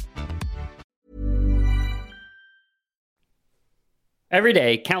 Every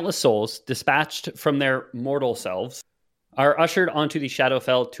day, countless souls dispatched from their mortal selves are ushered onto the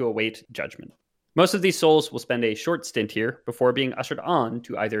Shadowfell to await judgment. Most of these souls will spend a short stint here before being ushered on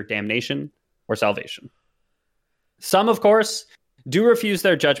to either damnation or salvation. Some, of course, do refuse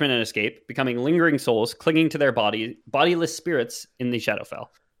their judgment and escape, becoming lingering souls clinging to their bodiless spirits in the Shadowfell.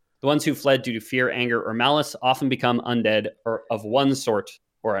 The ones who fled due to fear, anger, or malice often become undead or of one sort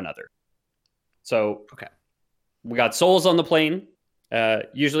or another. So, we got souls on the plane.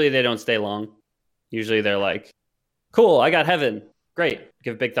 Usually they don't stay long. Usually they're like, cool, I got heaven. Great.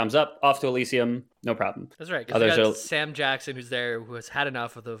 Give a big thumbs up. Off to Elysium. No problem. That's right. Because you got Sam Jackson who's there who has had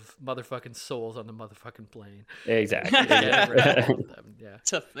enough of the motherfucking souls on the motherfucking plane. Exactly. Yeah.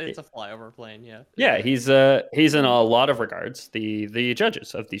 It's a flyover plane, yeah. Yeah, he's in a lot of regards the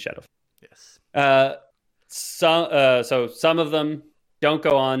judges of the Shadowfell. Yes. So some of them don't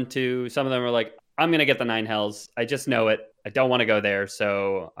go on to, some of them are like, I'm going to get the 9 hells. I just know it. I don't want to go there,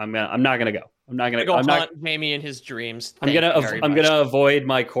 so I'm not gonna go. I'm not gonna go. Haunt Jamie in his dreams. I'm gonna avoid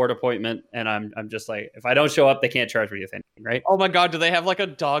my court appointment, and I'm just like, if I don't show up, they can't charge me with anything, right? Oh my god, do they have like a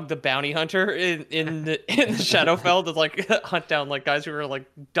Dog the Bounty Hunter in the Shadowfell to like hunt down like guys who are like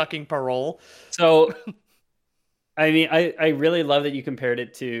ducking parole? So I mean, I really love that you compared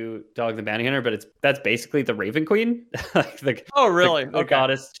it to Dog the Bounty Hunter, but that's basically the Raven Queen. Like Oh, really? The Okay.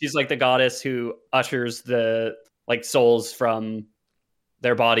 goddess. She's like the goddess who ushers the like souls from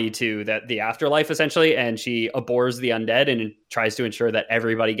their body to the afterlife, essentially, and she abhors the undead and tries to ensure that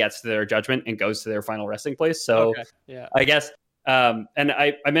everybody gets to their judgment and goes to their final resting place. So Okay. Yeah. I guess, and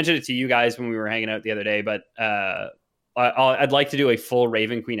I mentioned it to you guys when we were hanging out the other day, but I'd like to do a full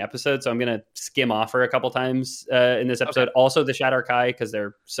Raven Queen episode, so I'm going to skim off her a couple times in this episode. Okay. Also, the Shadow Kai, because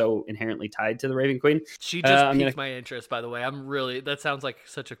they're so inherently tied to the Raven Queen. She just I'm piqued my interest, by the way. That sounds like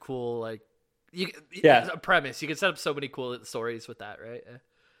such a cool, like, a premise. You can set up so many cool stories with that, right?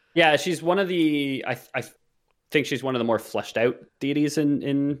 Yeah, she's one of the, I think she's one of the more fleshed out deities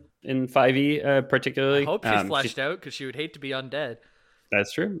in 5e, particularly. I hope she's fleshed out, because she would hate to be undead.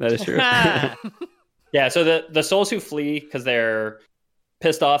 That's true. That is true. Yeah, so the souls who flee because they're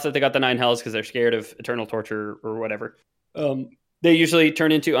pissed off that they got the 9 hells because they're scared of eternal torture or whatever, they usually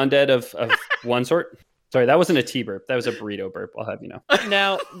turn into undead of one sort. Sorry, that wasn't a tea burp. That was a burrito burp. I'll have you know.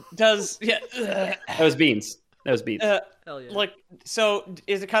 Now, That was beans. Hell yeah. Like, so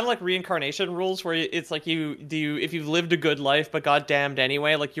is it kind of like reincarnation rules where it's like if you've lived a good life but got damned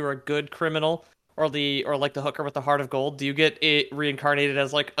anyway, like you were a good criminal, or like the hooker with the heart of gold, do you get it reincarnated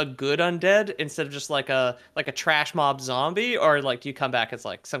as like a good undead instead of just like a trash mob zombie, or like do you come back as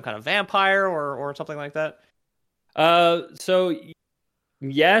like some kind of vampire or something like that? So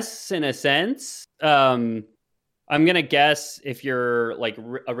yes, in a sense. I'm gonna guess if you're like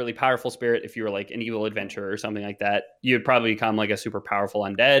a really powerful spirit, if you were like an evil adventurer or something like that, you'd probably become like a super powerful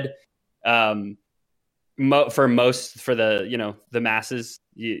undead. For the masses,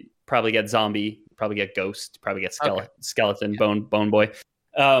 you probably get zombie, probably get ghost, probably get skeleton, bone boy.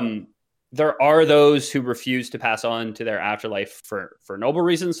 There are those who refuse to pass on to their afterlife for noble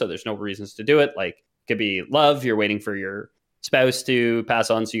reasons. So there's noble reasons to do it. Like it could be love. You're waiting for your spouse to pass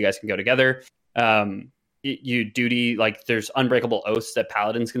on so you guys can go together. You duty, like there's unbreakable oaths that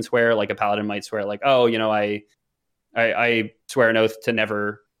paladins can swear. Like a paladin might swear like, oh, you know, I swear an oath to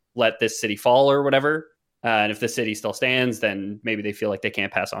never let this city fall or whatever. And if the city still stands, then maybe they feel like they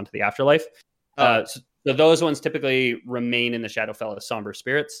can't pass on to the afterlife. So those ones typically remain in the Shadowfell as somber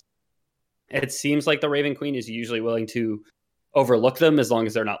spirits. It seems like the Raven Queen is usually willing to overlook them as long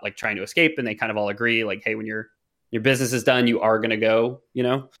as they're not like trying to escape, and they kind of all agree like, hey, when your business is done, you are going to go, you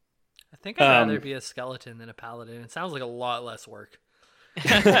know? I think I'd rather be a skeleton than a paladin. It sounds like a lot less work.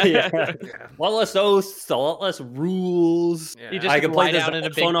 Yeah. A lot less oaths, a lot less rules. You just I can play down in a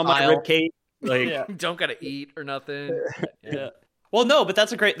big phone on my pile. ribcage. Like, Don't gotta eat or nothing. Yeah. Well, no, but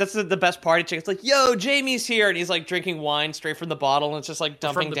that's the best party trick. It's like, yo, Jamie's here, and he's like drinking wine straight from the bottle, and it's just like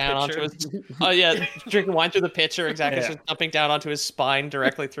dumping the down pitcher. onto his. Drinking wine through the pitcher, exactly. It's just dumping down onto his spine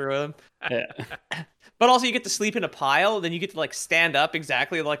directly through him. yeah. But also, you get to sleep in a pile, then you get to like stand up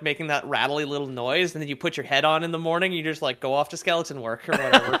exactly like making that rattly little noise, and then you put your head on in the morning. You just like go off to skeleton work or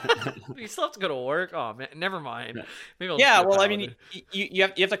whatever. You still have to go to work. Oh man, never mind. Maybe I'll Yeah, just be a well, I mean, paladin. you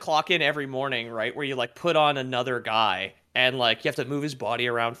have to clock in every morning, right? Where you like put on another guy, and like you have to move his body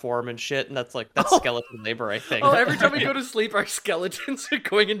around for him and shit, and that's skeleton labor, I think. Oh, every time we go to sleep, our skeletons are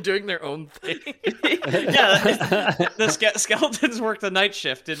going and doing their own thing. Yeah, the skeletons work the night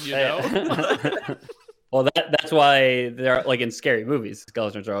shift, didn't you know? Well, that's why they're like in scary movies.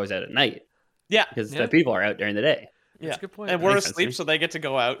 Skeletons are always out at night. Yeah, because the people are out during the day. yeah. a good point. And we're Makes sense to asleep, me. so they get to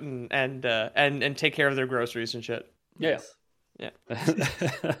go out and take care of their groceries and shit. Yeah. Yeah.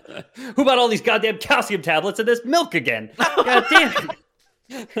 Who bought all these goddamn calcium tablets and this milk again? God damn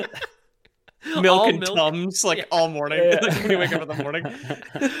it. Milk All and milk. Tums like all morning when you wake up in the morning.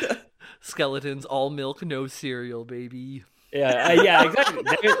 Skeletons, all milk, no cereal, baby. Yeah, exactly.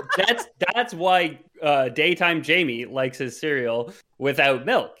 That's why daytime Jamie likes his cereal without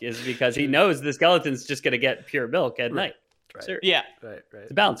milk, is because he knows the skeleton's just going to get pure milk at night. Right. So Yeah. Right.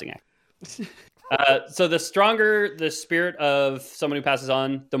 it's a balancing act. So the stronger the spirit of someone who passes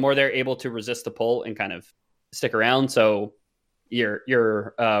on, the more they're able to resist the pull and kind of stick around. So your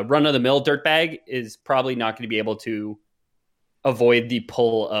run-of-the-mill dirtbag is probably not going to be able to avoid the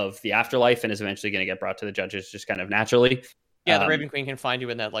pull of the afterlife and is eventually going to get brought to the judges just kind of naturally. Yeah, the Raven Queen can find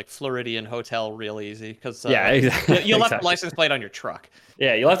you in that like Floridian hotel real easy because exactly. you left the license plate on your truck.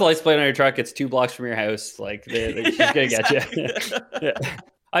 Yeah, you left the license plate on your truck. It's 2 blocks from your house. Like she's gonna get you. Yeah.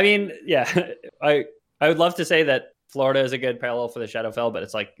 I mean, yeah, I would love to say that Florida is a good parallel for the Shadowfell, but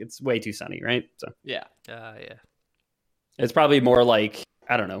it's like it's way too sunny, right? So Yeah. it's probably more like,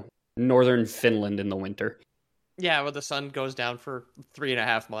 I don't know, northern Finland in the winter. Yeah, well, the sun goes down for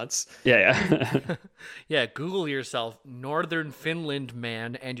 3.5 months. Yeah. Yeah, Google yourself Northern Finland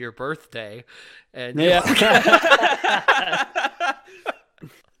man and your birthday. And Yeah.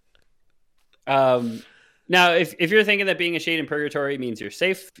 Now, if you're thinking that being a shade in purgatory means you're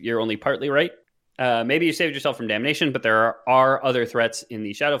safe, you're only partly right. Maybe you saved yourself from damnation, but there are other threats in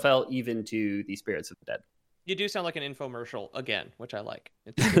the Shadowfell, even to the spirits of the dead. You do sound like an infomercial again, which I like.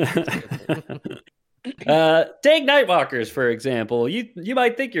 Take Nightwalkers, for example. You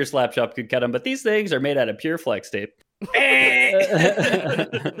might think your slap shop could cut them, but these things are made out of pure flex tape. So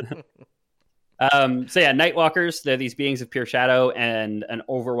yeah, Nightwalkers, they're these beings of pure shadow and an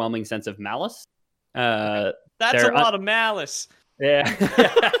overwhelming sense of malice. That's a lot of malice. Yeah.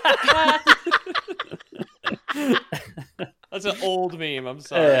 That's an old meme. I'm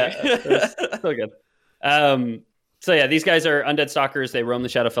sorry. Yeah, so good. So yeah, these guys are undead stalkers. They roam the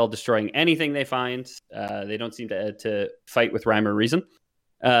Shadowfell, destroying anything they find. They don't seem to fight with rhyme or reason.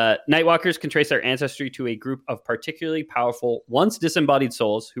 Nightwalkers can trace their ancestry to a group of particularly powerful, once disembodied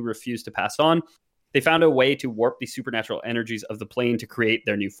souls who refuse to pass on. They found a way to warp the supernatural energies of the plane to create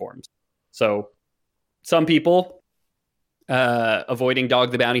their new forms. So some people, avoiding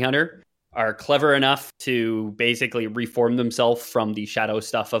Dog the Bounty Hunter, are clever enough to basically reform themselves from the shadow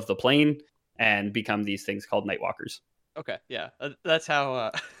stuff of the plane and become these things called Nightwalkers. Okay, yeah, that's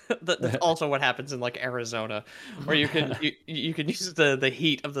how. That's also what happens in like Arizona, where you can you can use the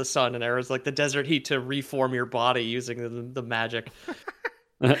heat of the sun in Arizona, like the desert heat, to reform your body using the magic.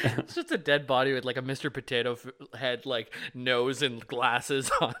 It's just a dead body with like a Mr. Potato Head, like nose and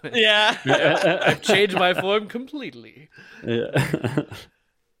glasses on it. Yeah, I've changed my form completely. Yeah.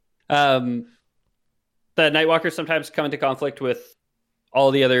 The Nightwalkers sometimes come into conflict with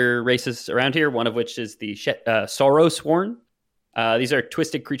all the other races around here, one of which is the Sorrowsworn. These are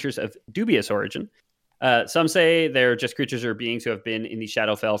twisted creatures of dubious origin. Some say they're just creatures or beings who have been in the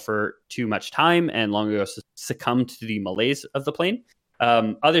Shadowfell for too much time and long ago succumbed to the malaise of the plane.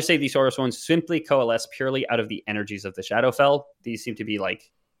 Others say the Sorrowsworn simply coalesce purely out of the energies of the Shadowfell. These seem to be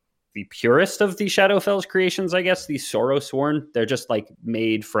like the purest of the Shadowfell's creations, I guess. The Sorrowsworn, they're just like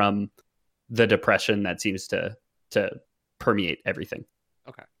made from the depression that seems to permeate everything.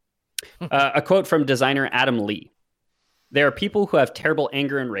 Okay. A quote from designer Adam Lee. There are people who have terrible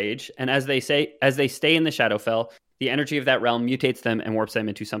anger and rage, and as they stay in the Shadowfell, the energy of that realm mutates them and warps them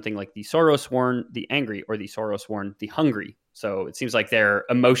into something like the Sorrowsworn, the angry, or the Sorrowsworn, the hungry. So it seems like their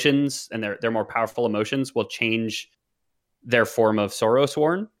emotions and their more powerful emotions will change their form of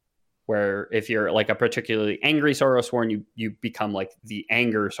Sorrowsworn. Where if you're like a particularly angry Sorrowsworn, you become like the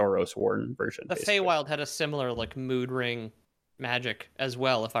anger Sorrowsworn version. The Feywild had a similar like mood ring magic as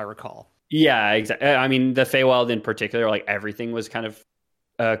well, if I recall. Yeah, exactly. I mean, the Feywild in particular, like everything was kind of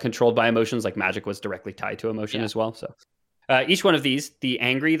controlled by emotions. Like magic was directly tied to emotion as well. So each one of these, the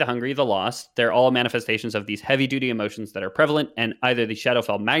angry, the hungry, the lost, they're all manifestations of these heavy-duty emotions that are prevalent, and either the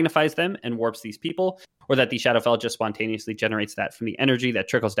Shadowfell magnifies them and warps these people, or that the Shadowfell just spontaneously generates that from the energy that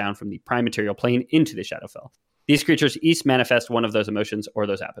trickles down from the prime material plane into the Shadowfell. These creatures each manifest one of those emotions or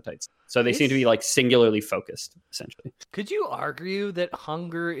those appetites. So they seem to be like singularly focused, essentially. Could you argue that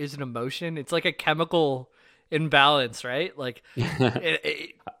hunger is an emotion? It's like a chemical imbalance, right? Like,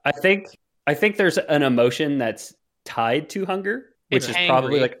 I think there's an emotion that's tied to hunger, which is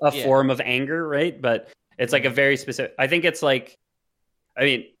probably like a form of anger, right? But it's like a very specific. I think it's like, I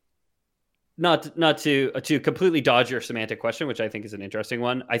mean, not to completely dodge your semantic question, which I think is an interesting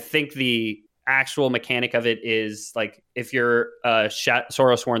one. I think the actual mechanic of it is like if you're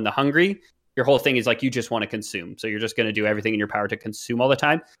Sorrowsworn the hungry, your whole thing is like you just want to consume, so you're just going to do everything in your power to consume all the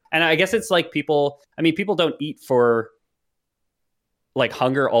time. And I guess it's like people don't eat for like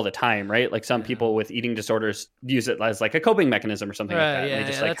hunger all the time, right? Like some people with eating disorders use it as like a coping mechanism or something like that. Yeah, and they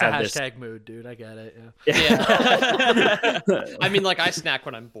just that's have a this hashtag mood, dude. I get it. Yeah. I mean, like I snack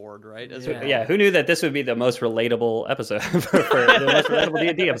when I'm bored, right? As well. Yeah. Who knew that this would be the most relatable episode for the most relatable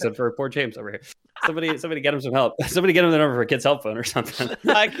D&D episode for poor James over here? Somebody get him some help. Somebody get him the number for a kid's help phone or something.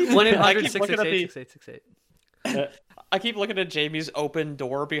 I keep looking at I keep looking at Jamie's open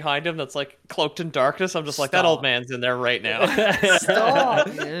door behind him that's like cloaked in darkness. I'm just like, that old man's in there right now. Stop,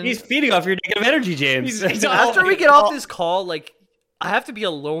 man. He's feeding off your negative energy, James. He's After we get off this call, like, I have to be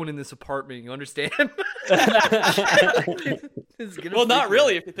alone in this apartment. You understand? Well, not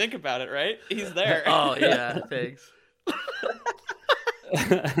really, if you think about it, right? He's there. Oh yeah, thanks.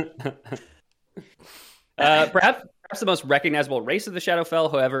 Perhaps the most recognizable race of the Shadowfell,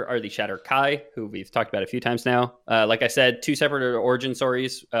 however, are the Shadar-kai, who we've talked about a few times now. Like I said, two separate origin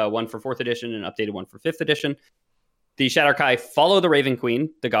stories, one for 4th edition and an updated one for 5th edition. The Shadar-kai follow the Raven Queen,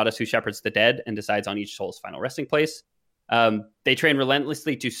 the goddess who shepherds the dead and decides on each soul's final resting place. They train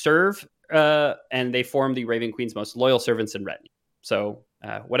relentlessly to serve, and they form the Raven Queen's most loyal servants and retinue. So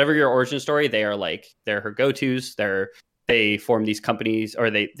whatever your origin story, they're her go-tos. They form these companies,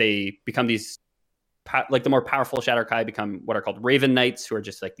 or they become these, like the more powerful Shadar-kai become what are called Raven Knights, who are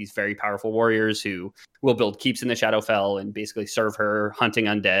just like these very powerful warriors who will build keeps in the Shadowfell and basically serve her, hunting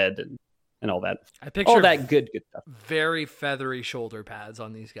undead and all that. I picture all that good stuff. Very feathery shoulder pads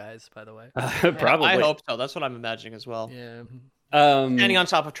on these guys, by the way. Probably. I hope so. That's what I'm imagining as well. Yeah. Standing on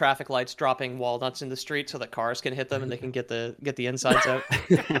top of traffic lights, dropping walnuts in the street so that cars can hit them and they can get the insides out.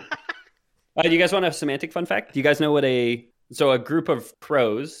 Do you guys want a semantic fun fact? Do you guys know what a group of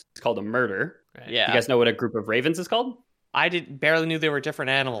crows is called a murder? Right. Yeah. Do you guys know what a group of ravens is called? I barely knew they were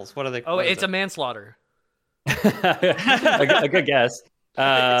different animals. What are they? Oh, it's a manslaughter. a good guess.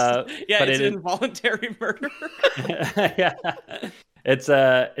 It's an involuntary murder. Yeah, it's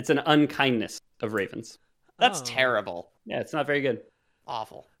an unkindness of ravens. That's terrible. Yeah, it's not very good.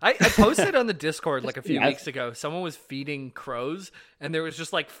 Awful. I posted on the Discord like a few weeks ago. Someone was feeding crows, and there was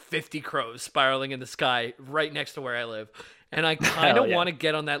just like 50 crows spiraling in the sky right next to where I live. And I kind of want to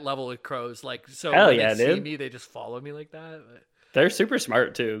get on that level with crows, like so when they see me, they just follow me like that. But... They're super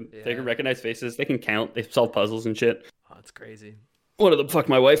smart too. Yeah. They can recognize faces. They can count. They solve puzzles and shit. Oh, it's crazy. One of them fucked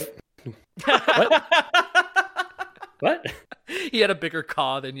my wife. What? What? He had a bigger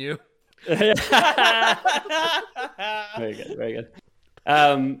caw than you. Very good. Very good.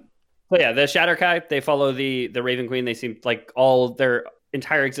 So yeah, the Shadar-kai, they follow the Raven Queen. They seem like all their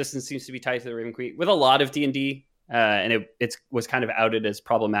entire existence seems to be tied to the Raven Queen with a lot of D&D. And it was kind of outed as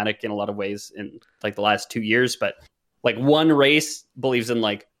problematic in a lot of ways in like the last 2 years. But like one race believes in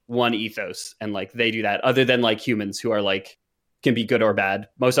like one ethos, and like they do that, other than like humans who are like can be good or bad.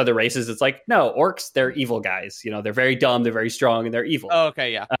 Most other races, it's like, no, orcs, they're evil guys. You know, they're very dumb, they're very strong, and they're evil. Oh,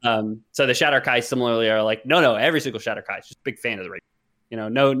 okay, yeah. So the Shadar-kai similarly are like, no, every single Shadar-kai is just a big fan of the race. You know,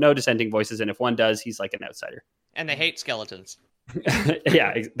 no dissenting voices, and if one does, he's like an outsider. And they hate skeletons.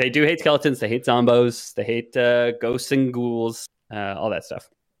 Yeah, they do hate skeletons. They hate zombos. They hate ghosts and ghouls. All that stuff.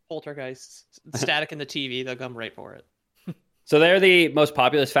 Poltergeists, static in the TV, they'll come right for it. So they're the most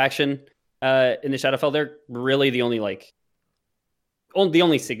populous faction in the Shadowfell. They're really the only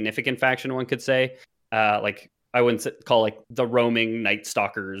significant faction, one could say. Like I wouldn't call like the roaming Night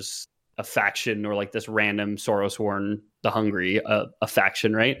Stalkers a faction, or like this random Soros-worn the Hungry a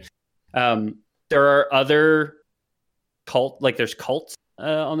faction, right? There are other there's cults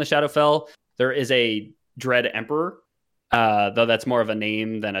on the Shadowfell. There is a Dread Emperor, though that's more of a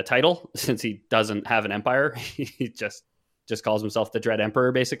name than a title, since he doesn't have an empire. He just calls himself the Dread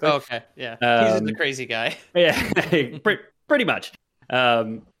Emperor, basically. Okay, yeah. He's just the crazy guy. Yeah, pretty much.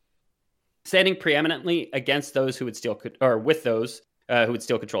 Standing preeminently against those who would steal, or with those who would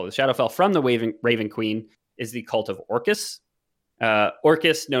steal control of the Shadowfell from the Raven Queen, is the cult of Orcus.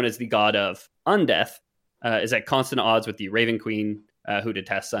 Orcus, known as the god of undeath, is at constant odds with the Raven Queen, who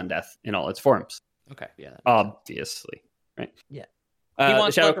detests undeath in all its forms. Okay, yeah. Obviously, right? Yeah. He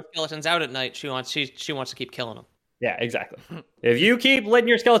wants leper skeletons out at night. She wants to keep killing them. Yeah, exactly. If you keep letting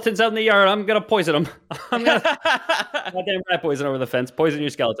your skeletons out in the yard, I'm gonna poison them. I'm gonna goddamn rat poison over the fence. Poison your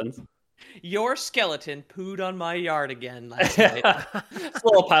skeletons. Your skeleton pooed on my yard again last night. It's a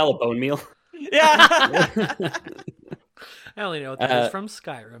little pile of bone meal. Yeah. I only know that is from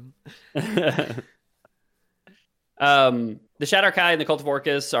Skyrim. The Shadar-kai and the Cult of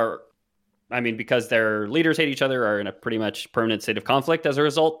Orcus are, because their leaders hate each other, are in a pretty much permanent state of conflict as a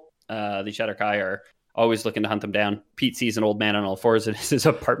result. The Shadar-kai are always looking to hunt them down. Pete sees an old man on all fours in his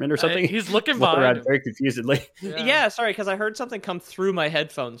apartment or something. He's looking around behind very confusedly. Yeah, sorry, because I heard something come through my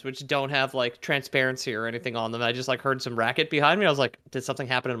headphones, which don't have like transparency or anything on them. I just like heard some racket behind me. I was like, did something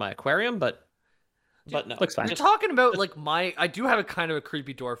happen in my aquarium? But no. Looks fine. You're talking about like I do have a kind of a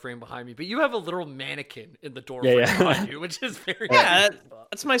creepy door frame behind me, but you have a literal mannequin in the door frame behind you, which is very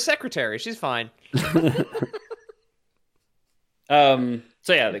that's my secretary. She's fine.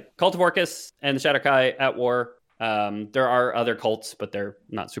 So yeah, the Cult of Orcus and the Shadar-kai at war. There are other cults, but they're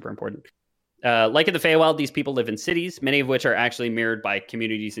not super important. Like in the Feywild, these people live in cities, many of which are actually mirrored by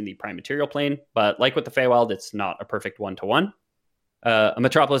communities in the Prime Material Plane. But like with the Feywild, it's not a perfect one-to-one. A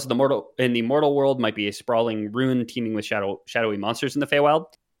metropolis in the mortal world might be a sprawling ruin teeming with shadowy monsters in the Feywild.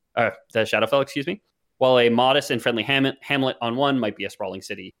 The Shadowfell, excuse me. While a modest and friendly hamlet on one might be a sprawling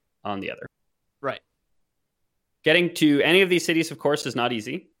city on the other. Right. Getting to any of these cities, of course, is not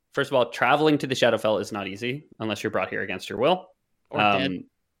easy. First of all, traveling to the Shadowfell is not easy unless you're brought here against your will. Or dead.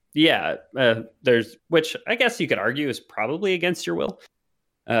 Yeah, which I guess you could argue is probably against your will.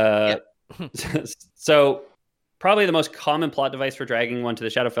 So probably the most common plot device for dragging one to the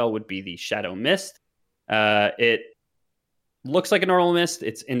Shadowfell would be the Shadow Mist. It looks like a normal mist.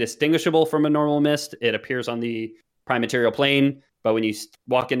 It's indistinguishable from a normal mist. It appears on the prime material plane, but when you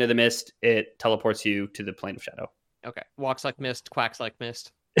walk into the mist, it teleports you to the plane of shadow. Okay. Walks like mist, quacks like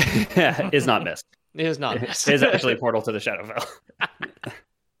mist. Is not mist. It is not mist. It is actually a portal to the Shadowfell.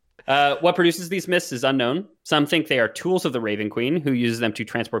 What produces these mists is unknown. Some think they are tools of the Raven Queen, who uses them to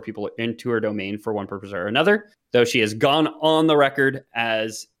transport people into her domain for one purpose or another, though she has gone on the record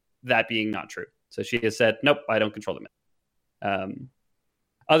as that being not true. So she has said, nope, I don't control the mist.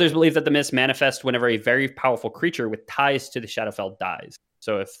 Others believe that the mist manifests whenever a very powerful creature with ties to the Shadowfell dies.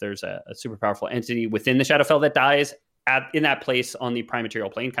 So if there's a super powerful entity within the Shadowfell that dies in that place on the prime material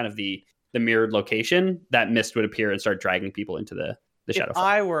plane, kind of the mirrored location, that mist would appear and start dragging people into the Shadowfell. If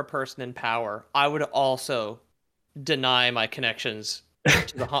I were a person in power, I would also deny my connections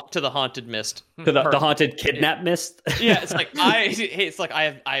to the haunted mist. To the haunted kidnap mist? Yeah, it's like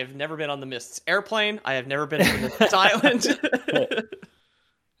I have never been on the mist's airplane. I have never been on the mist's island.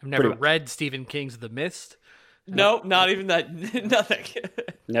 I've never read Stephen King's The Mist. No, not even that. Nothing.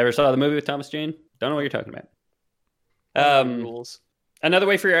 Never saw the movie with Thomas Jane. Don't know what you're talking about. Rules. Another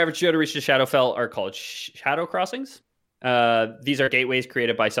way for your average Joe to reach the Shadowfell are called shadow crossings. These are gateways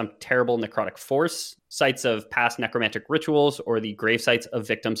created by some terrible necrotic force. Sites of past necromantic rituals or the grave sites of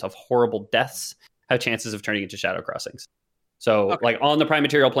victims of horrible deaths have chances of turning into shadow crossings. So, like on the prime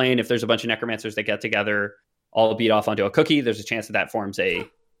material plane, if there's a bunch of necromancers that get together, all beat off onto a cookie, there's a chance that forms a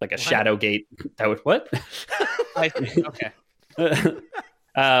shadow gate. That would what? Okay.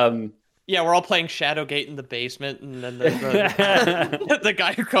 Yeah, we're all playing Shadowgate in the basement, and then the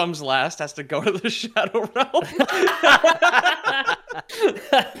guy who comes last has to go to the Shadow Realm.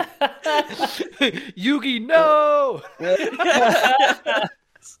 Yugi, no!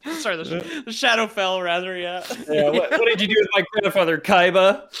 Sorry, the Shadowfell, rather, yeah. What did you do with my grandfather,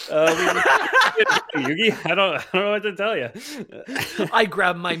 Kaiba? Yugi, I don't know what to tell you. I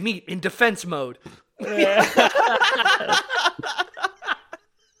grab my meat in defense mode. I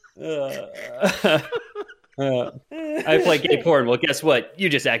play gay porn. Well, guess what? You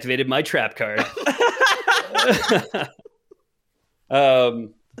just activated my trap card.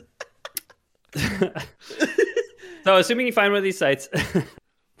 So, assuming you find one of these sites,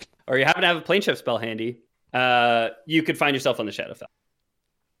 or you happen to have a plane shift spell handy, you could find yourself on the Shadowfell.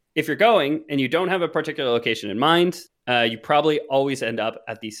 If you're going and you don't have a particular location in mind, you probably always end up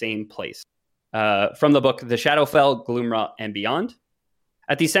at the same place. From the book, The Shadowfell, Gloomra, and Beyond.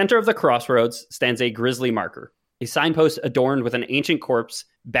 At the center of the crossroads stands a grisly marker, a signpost adorned with an ancient corpse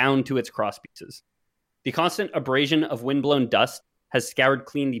bound to its crosspieces. The constant abrasion of windblown dust has scoured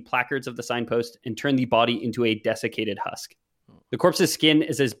clean the placards of the signpost and turned the body into a desiccated husk. The corpse's skin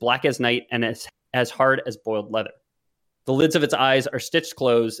is as black as night and as hard as boiled leather. The lids of its eyes are stitched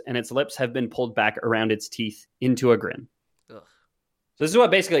closed, and its lips have been pulled back around its teeth into a grin. Ugh. So this is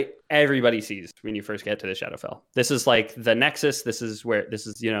what basically everybody sees when you first get to the Shadowfell. This is like the Nexus. This is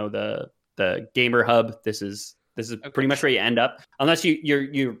the gamer hub. This is pretty much where you end up, unless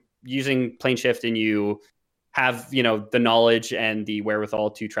you're using plane shift and you have the knowledge and the wherewithal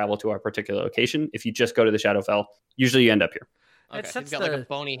to travel to a particular location. If you just go to the Shadowfell, usually you end up here. Okay. He's got like a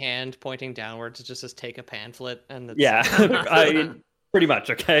bony hand pointing downwards. It just says take a pamphlet, and yeah, I mean, pretty much.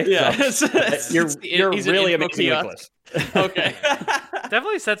 Okay, yeah, so, you're really amazing English. Okay,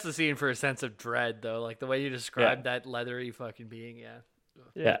 definitely sets the scene for a sense of dread, though. Like the way you described that leathery fucking being.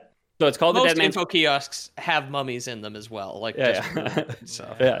 Yeah. So it's called most the Dead Man's info kiosks have mummies in them as well. Like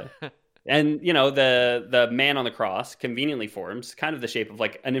so. Yeah. And the man on the cross conveniently forms kind of the shape of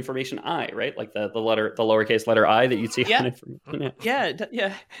like an information I, right? Like the lowercase letter I that you'd see on information.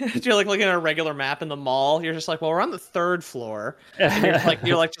 Yeah. You're like looking at a regular map in the mall. You're just like, well, we're on the third floor. And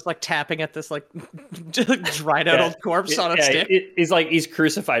you're just tapping at this like dried out old corpse on a stick. He's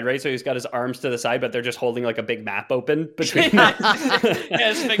crucified, right? So he's got his arms to the side, but they're just holding like a big map open between.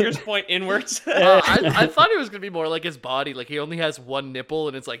 His fingers point inwards. I thought it was gonna be more like his body. Like he only has one nipple,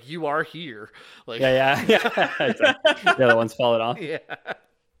 and it's like you are here. Like The other one's falling off. Yeah.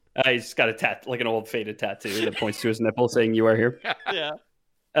 He's got like an old faded tattoo that points to his nipple saying you are here. Yeah.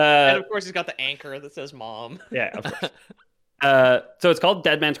 And of course he's got the anchor that says mom. Yeah, of course. So it's called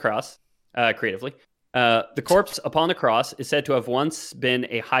Dead Man's Cross, creatively. The corpse upon the cross is said to have once been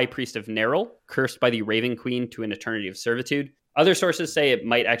a high priest of Neril, cursed by the Raven Queen to an eternity of servitude. Other sources say it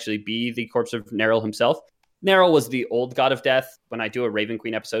might actually be the corpse of Neril himself. Neril was the old god of death. When I do a Raven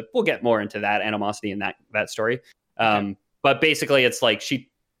Queen episode, we'll get more into that animosity and that story. But basically, it's like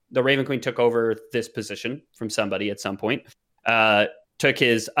the Raven Queen took over this position from somebody at some point. Took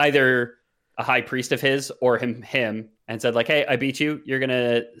his either a high priest of his or him and said like, hey, I beat you. You're going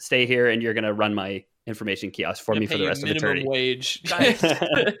to stay here and you're going to run my information kiosk for me for the rest of eternity. Minimum wage. Guys,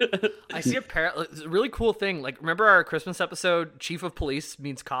 I see a really cool thing. Like, remember our Christmas episode, Chief of Police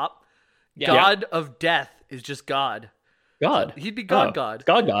means cop? Yeah. God of Death is just God. God. He'd be God. God.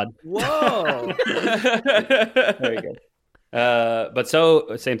 Whoa. Very good. But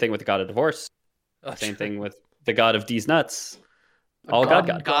so same thing with the God of Divorce. Same thing with the God of D's nuts. All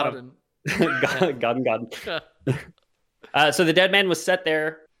God. Got him. God. So the dead man was set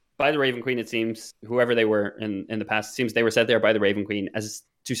there by the Raven Queen, it seems, whoever they were in the past, it seems they were set there by the Raven Queen as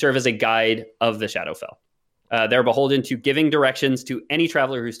to serve as a guide of the Shadowfell. They're beholden to giving directions to any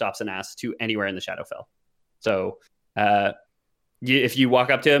traveler who stops and asks to anywhere in the Shadowfell. So if you walk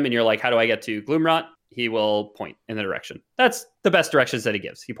up to him and you're like, how do I get to Gloomrot? He will point in the direction. That's the best directions that he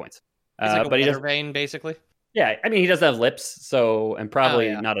gives. He points. He's like but he doesn't. vein, basically. Yeah, I mean, he doesn't have lips, and probably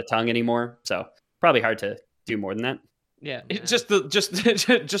not a tongue anymore. So probably hard to do more than that. Yeah, it's just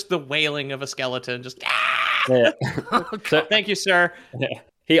the wailing of a skeleton. Just Yeah. so, thank you, sir. Yeah.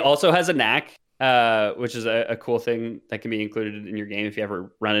 He also has a knack, which is a cool thing that can be included in your game if you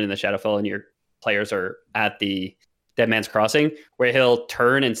ever run it in the Shadowfell and your players are at the Dead Man's Crossing, where he'll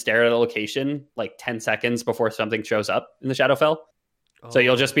turn and stare at a location like 10 seconds before something shows up in the Shadowfell. So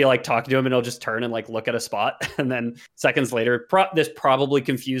you'll just be like talking to him and he'll just turn and like look at a spot. And then seconds later, this probably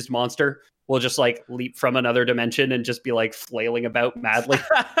confused monster will just like leap from another dimension and just be like flailing about madly.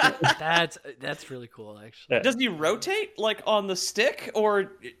 That's really cool, actually. Yeah. Does he rotate like on the stick, or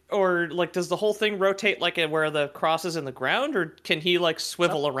like does the whole thing rotate like where the cross is in the ground, or can he like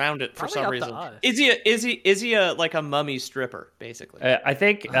swivel around it for some reason? Is he a like a mummy stripper basically? I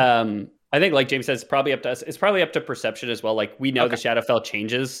think like James says, it's probably up to us. It's probably up to perception as well. Like we know the Shadowfell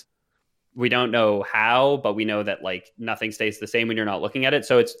changes. We don't know how, but we know that like nothing stays the same when you're not looking at it.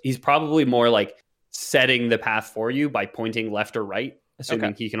 So he's probably more like setting the path for you by pointing left or right,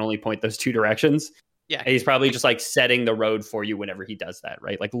 assuming he can only point those two directions. Yeah. And he's probably just like setting the road for you whenever he does that,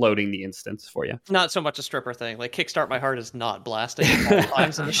 right? Like loading the instance for you. Not so much a stripper thing. Like Kickstart My Heart is not blasting all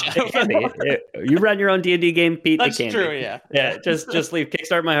times in the Shadowfell. You run your own D&D game, Pete. That's it can true, be. yeah. Yeah, just leave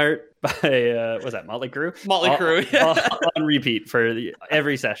Kickstart My Heart by was that Motley Crue? Motley Crue, yeah. On repeat for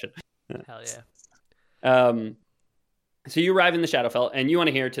every session. Hell yeah. So you arrive in the Shadowfell and you want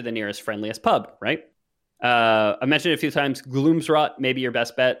to hear to the nearest friendliest pub, right? I mentioned it a few times. Gloomsrot may be your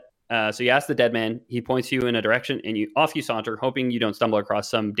best bet. So you ask the dead man, he points you in a direction, and you saunter, hoping you don't stumble across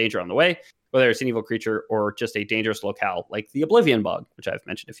some danger on the way, whether it's an evil creature or just a dangerous locale like the Oblivion Bog, which I've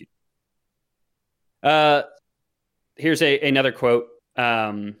mentioned a few. Here's another quote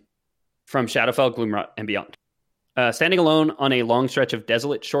from Shadowfell, Gloomrot, and Beyond. Standing alone on a long stretch of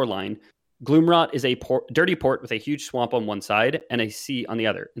desolate shoreline, Gloomrot is a dirty port with a huge swamp on one side and a sea on the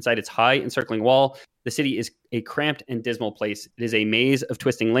other. Inside its high encircling wall, the city is a cramped and dismal place. It is a maze of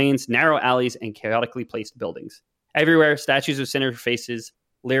twisting lanes, narrow alleys, and chaotically placed buildings. Everywhere, statues of sinner faces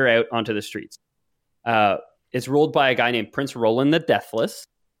leer out onto the streets. It's ruled by a guy named Prince Roland the Deathless.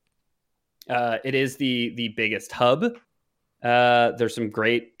 It is the biggest hub. There's some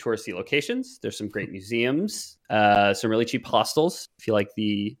great touristy locations. There's some great museums. Some really cheap hostels. If you like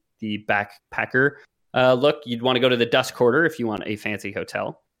the backpacker look, you'd want to go to the Dusk Quarter if you want a fancy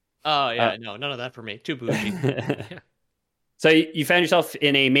hotel. Oh yeah, no, none of that for me. Too bougie. So you found yourself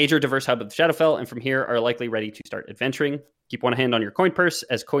in a major diverse hub of the Shadowfell, and from here are likely ready to start adventuring. Keep one hand on your coin purse,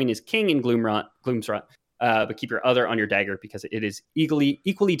 as coin is king in Gloomsrot, but keep your other on your dagger because it is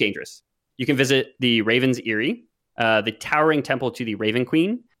equally dangerous. You can visit the Raven's Eyrie, the towering temple to the Raven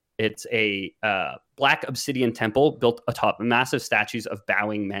Queen. It's a black obsidian temple built atop massive statues of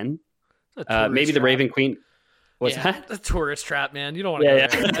bowing men. Maybe the Raven Queen. What's that? A tourist trap, man. You don't want to go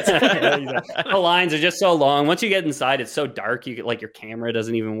there. The lines are just so long. Once you get inside, it's so dark. You get like your camera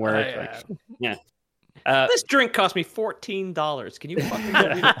doesn't even work. This drink cost me $14. Can you fucking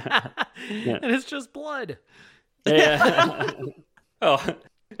believe it? And it's just blood. Yeah. Oh,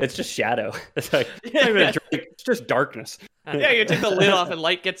 it's just shadow. It's like it's just darkness. Yeah, you take the lid off and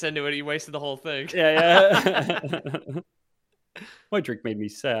light gets into it. You wasted the whole thing. Yeah. My drink made me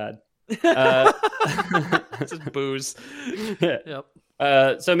sad. This is booze. Yep.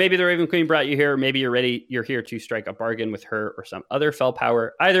 So maybe the Raven Queen brought you here. Maybe you're here to strike a bargain with her or some other fell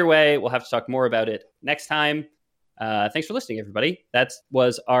power. Either way, we'll have to talk more about it next time. Thanks for listening, everybody. That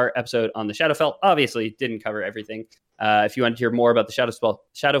was our episode on the Shadowfell. Obviously, didn't cover everything. If you want to hear more about the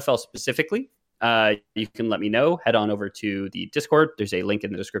Shadowfell specifically, you can let me know. Head on over to the Discord. There's a link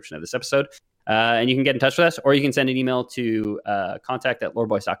in the description of this episode. And you can get in touch with us, or you can send an email to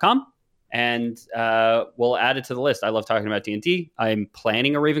contact@loreboys.com. and we'll add it to the list. I love talking about D&D. I'm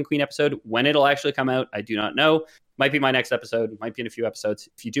planning a Raven Queen episode. When it'll actually come out, I do not know. Might be my next episode, might be in a few episodes.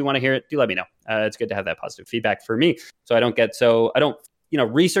 If you do want to hear it, do let me know. It's good to have that positive feedback for me, so I don't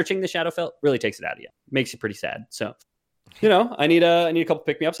researching the Shadowfell really takes it out of you. Makes you pretty sad. So, I need a couple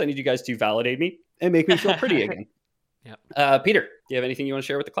pick-me-ups. I need you guys to validate me and make me feel pretty again. Yep. Peter, do you have anything you want to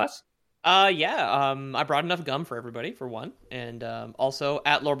share with the class? I brought enough gum for everybody, for one, and also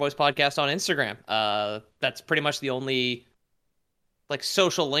at Lore Boys Podcast on Instagram. That's pretty much the only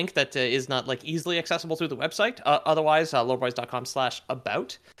social link that is not easily accessible through the website. Otherwise,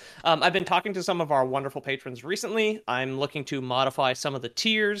 loreboys.com/about. I've been talking to some of our wonderful patrons recently. I'm looking to modify some of the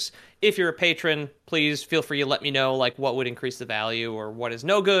tiers. If you're a patron, please feel free to let me know what would increase the value or what is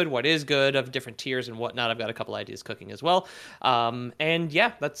no good, what is good of different tiers and whatnot. I've got a couple ideas cooking as well. That's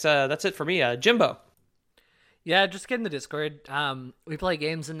it for me. Jimbo. Yeah, just get in the Discord. We play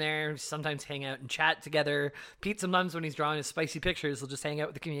games in there, sometimes hang out and chat together. Pete, sometimes when he's drawing his spicy pictures, he'll just hang out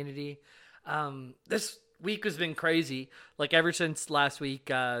with the community. This week has been crazy. Ever since last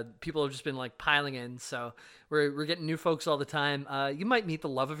week, people have just been piling in. So we're getting new folks all the time. You might meet the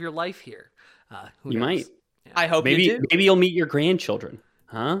love of your life here. Who you knows? might. Yeah. I hope maybe you do. Maybe you'll meet your grandchildren,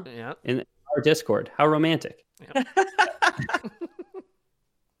 huh? Yeah. In our Discord. How romantic. Yeah.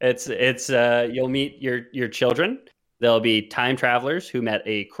 It's you'll meet your children. There'll be time travelers who met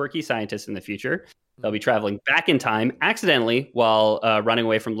a quirky scientist in the future. They'll be traveling back in time accidentally while running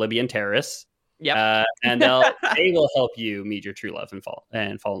away from Libyan terrorists. Yep. And they will help you meet your true love and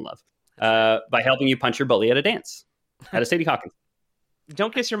fall in love by helping you punch your bully at a dance at a Sadie Hawkins.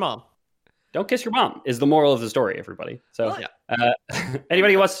 Don't kiss your mom. Don't kiss your mom is the moral of the story, everybody. So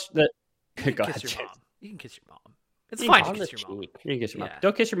anybody who wants to go ahead, Kiss your mom. You can kiss your mom. It's You fine can to kiss your mom. You can kiss your mom. Yeah.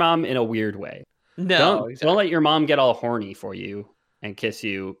 Don't kiss your mom in a weird way. No. Don't let your mom get all horny for you and kiss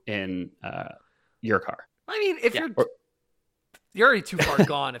you in your car. I mean, if you're already too far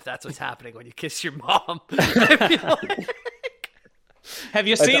gone if that's what's happening when you kiss your mom. I feel Have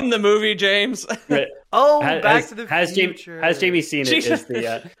you seen the movie, James? Back to the Future. Has Jamie seen it?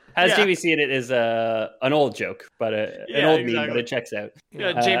 Is Jamie seen it is an old joke, but an old meme, but it checks out.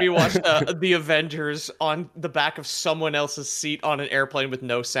 Yeah, Jamie watched the Avengers on the back of someone else's seat on an airplane with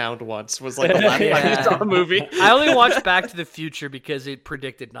no sound once. Was the last time you saw a movie. I only watched Back to the Future because it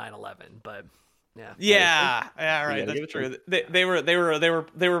predicted 9/11, but yeah, right. That's true. They were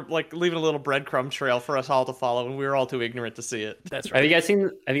leaving a little breadcrumb trail for us all to follow, and we were all too ignorant to see it. That's right. Have you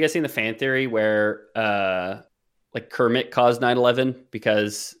guys seen the fan theory where Kermit caused 9/11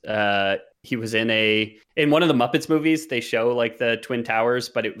 because he was in one of the Muppets movies? They show the Twin Towers,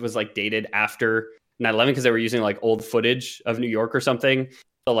 but it was dated after 9/11 because they were using old footage of New York or something.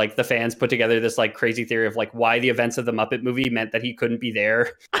 So the fans put together this crazy theory of why the events of the Muppet movie meant that he couldn't be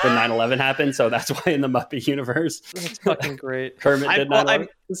there when 9/11 happened. So that's why in the Muppet universe, that's fucking great. Kermit did 9/11.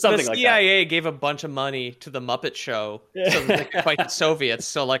 Something the CIA gave a bunch of money to the Muppet Show so that they could fight the Soviets.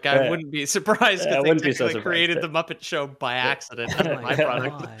 So I wouldn't be surprised if they actually created the Muppet Show by accident as a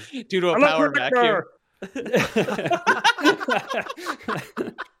byproduct due to a power vacuum.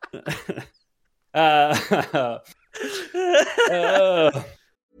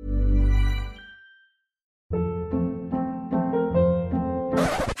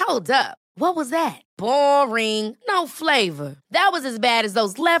 Hold up. What was that? Boring. No flavor. That was as bad as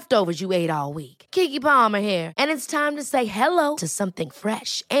those leftovers you ate all week. Keke Palmer here. And it's time to say hello to something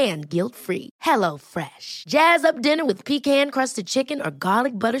fresh and guilt-free. Hello Fresh. Jazz up dinner with pecan-crusted chicken or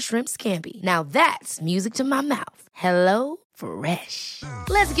garlic butter shrimp scampi. Now that's music to my mouth. Hello Fresh.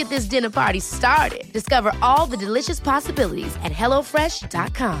 Let's get this dinner party started. Discover all the delicious possibilities at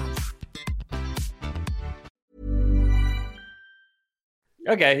hellofresh.com.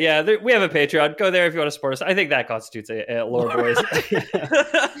 Okay, yeah, we have a Patreon. Go there if you want to support us. I think that constitutes a Lore Boys.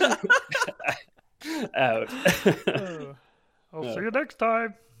 Out. I'll see you next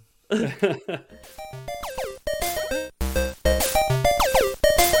time.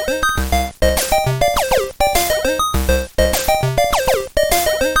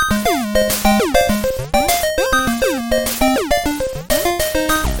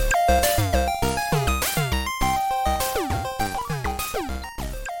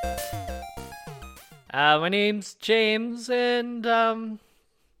 My name's James, and what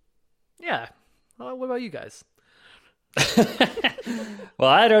about you guys? Well,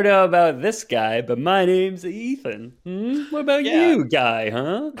 I don't know about this guy, but my name's Ethan. What about you, guy,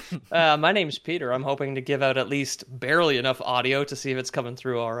 huh? My name's Peter. I'm hoping to give out at least barely enough audio to see if it's coming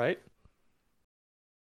through all right.